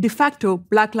that de facto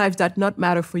Black lives does not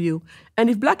matter for you. And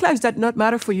if Black lives does not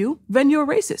matter for you, then you're a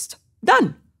racist.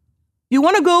 Done. You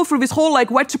want to go through this whole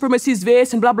like white supremacy is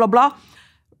this and blah, blah, blah.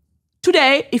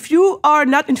 Today, if you are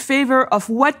not in favor of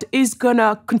what is going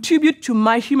to contribute to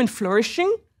my human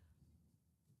flourishing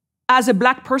as a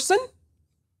Black person,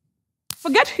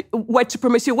 forget white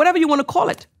supremacy or whatever you want to call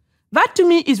it. That to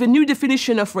me is the new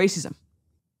definition of racism.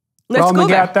 Let's go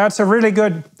there. Magatte, that's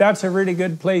a really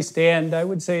good place to end, I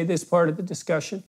would say, this part of the discussion.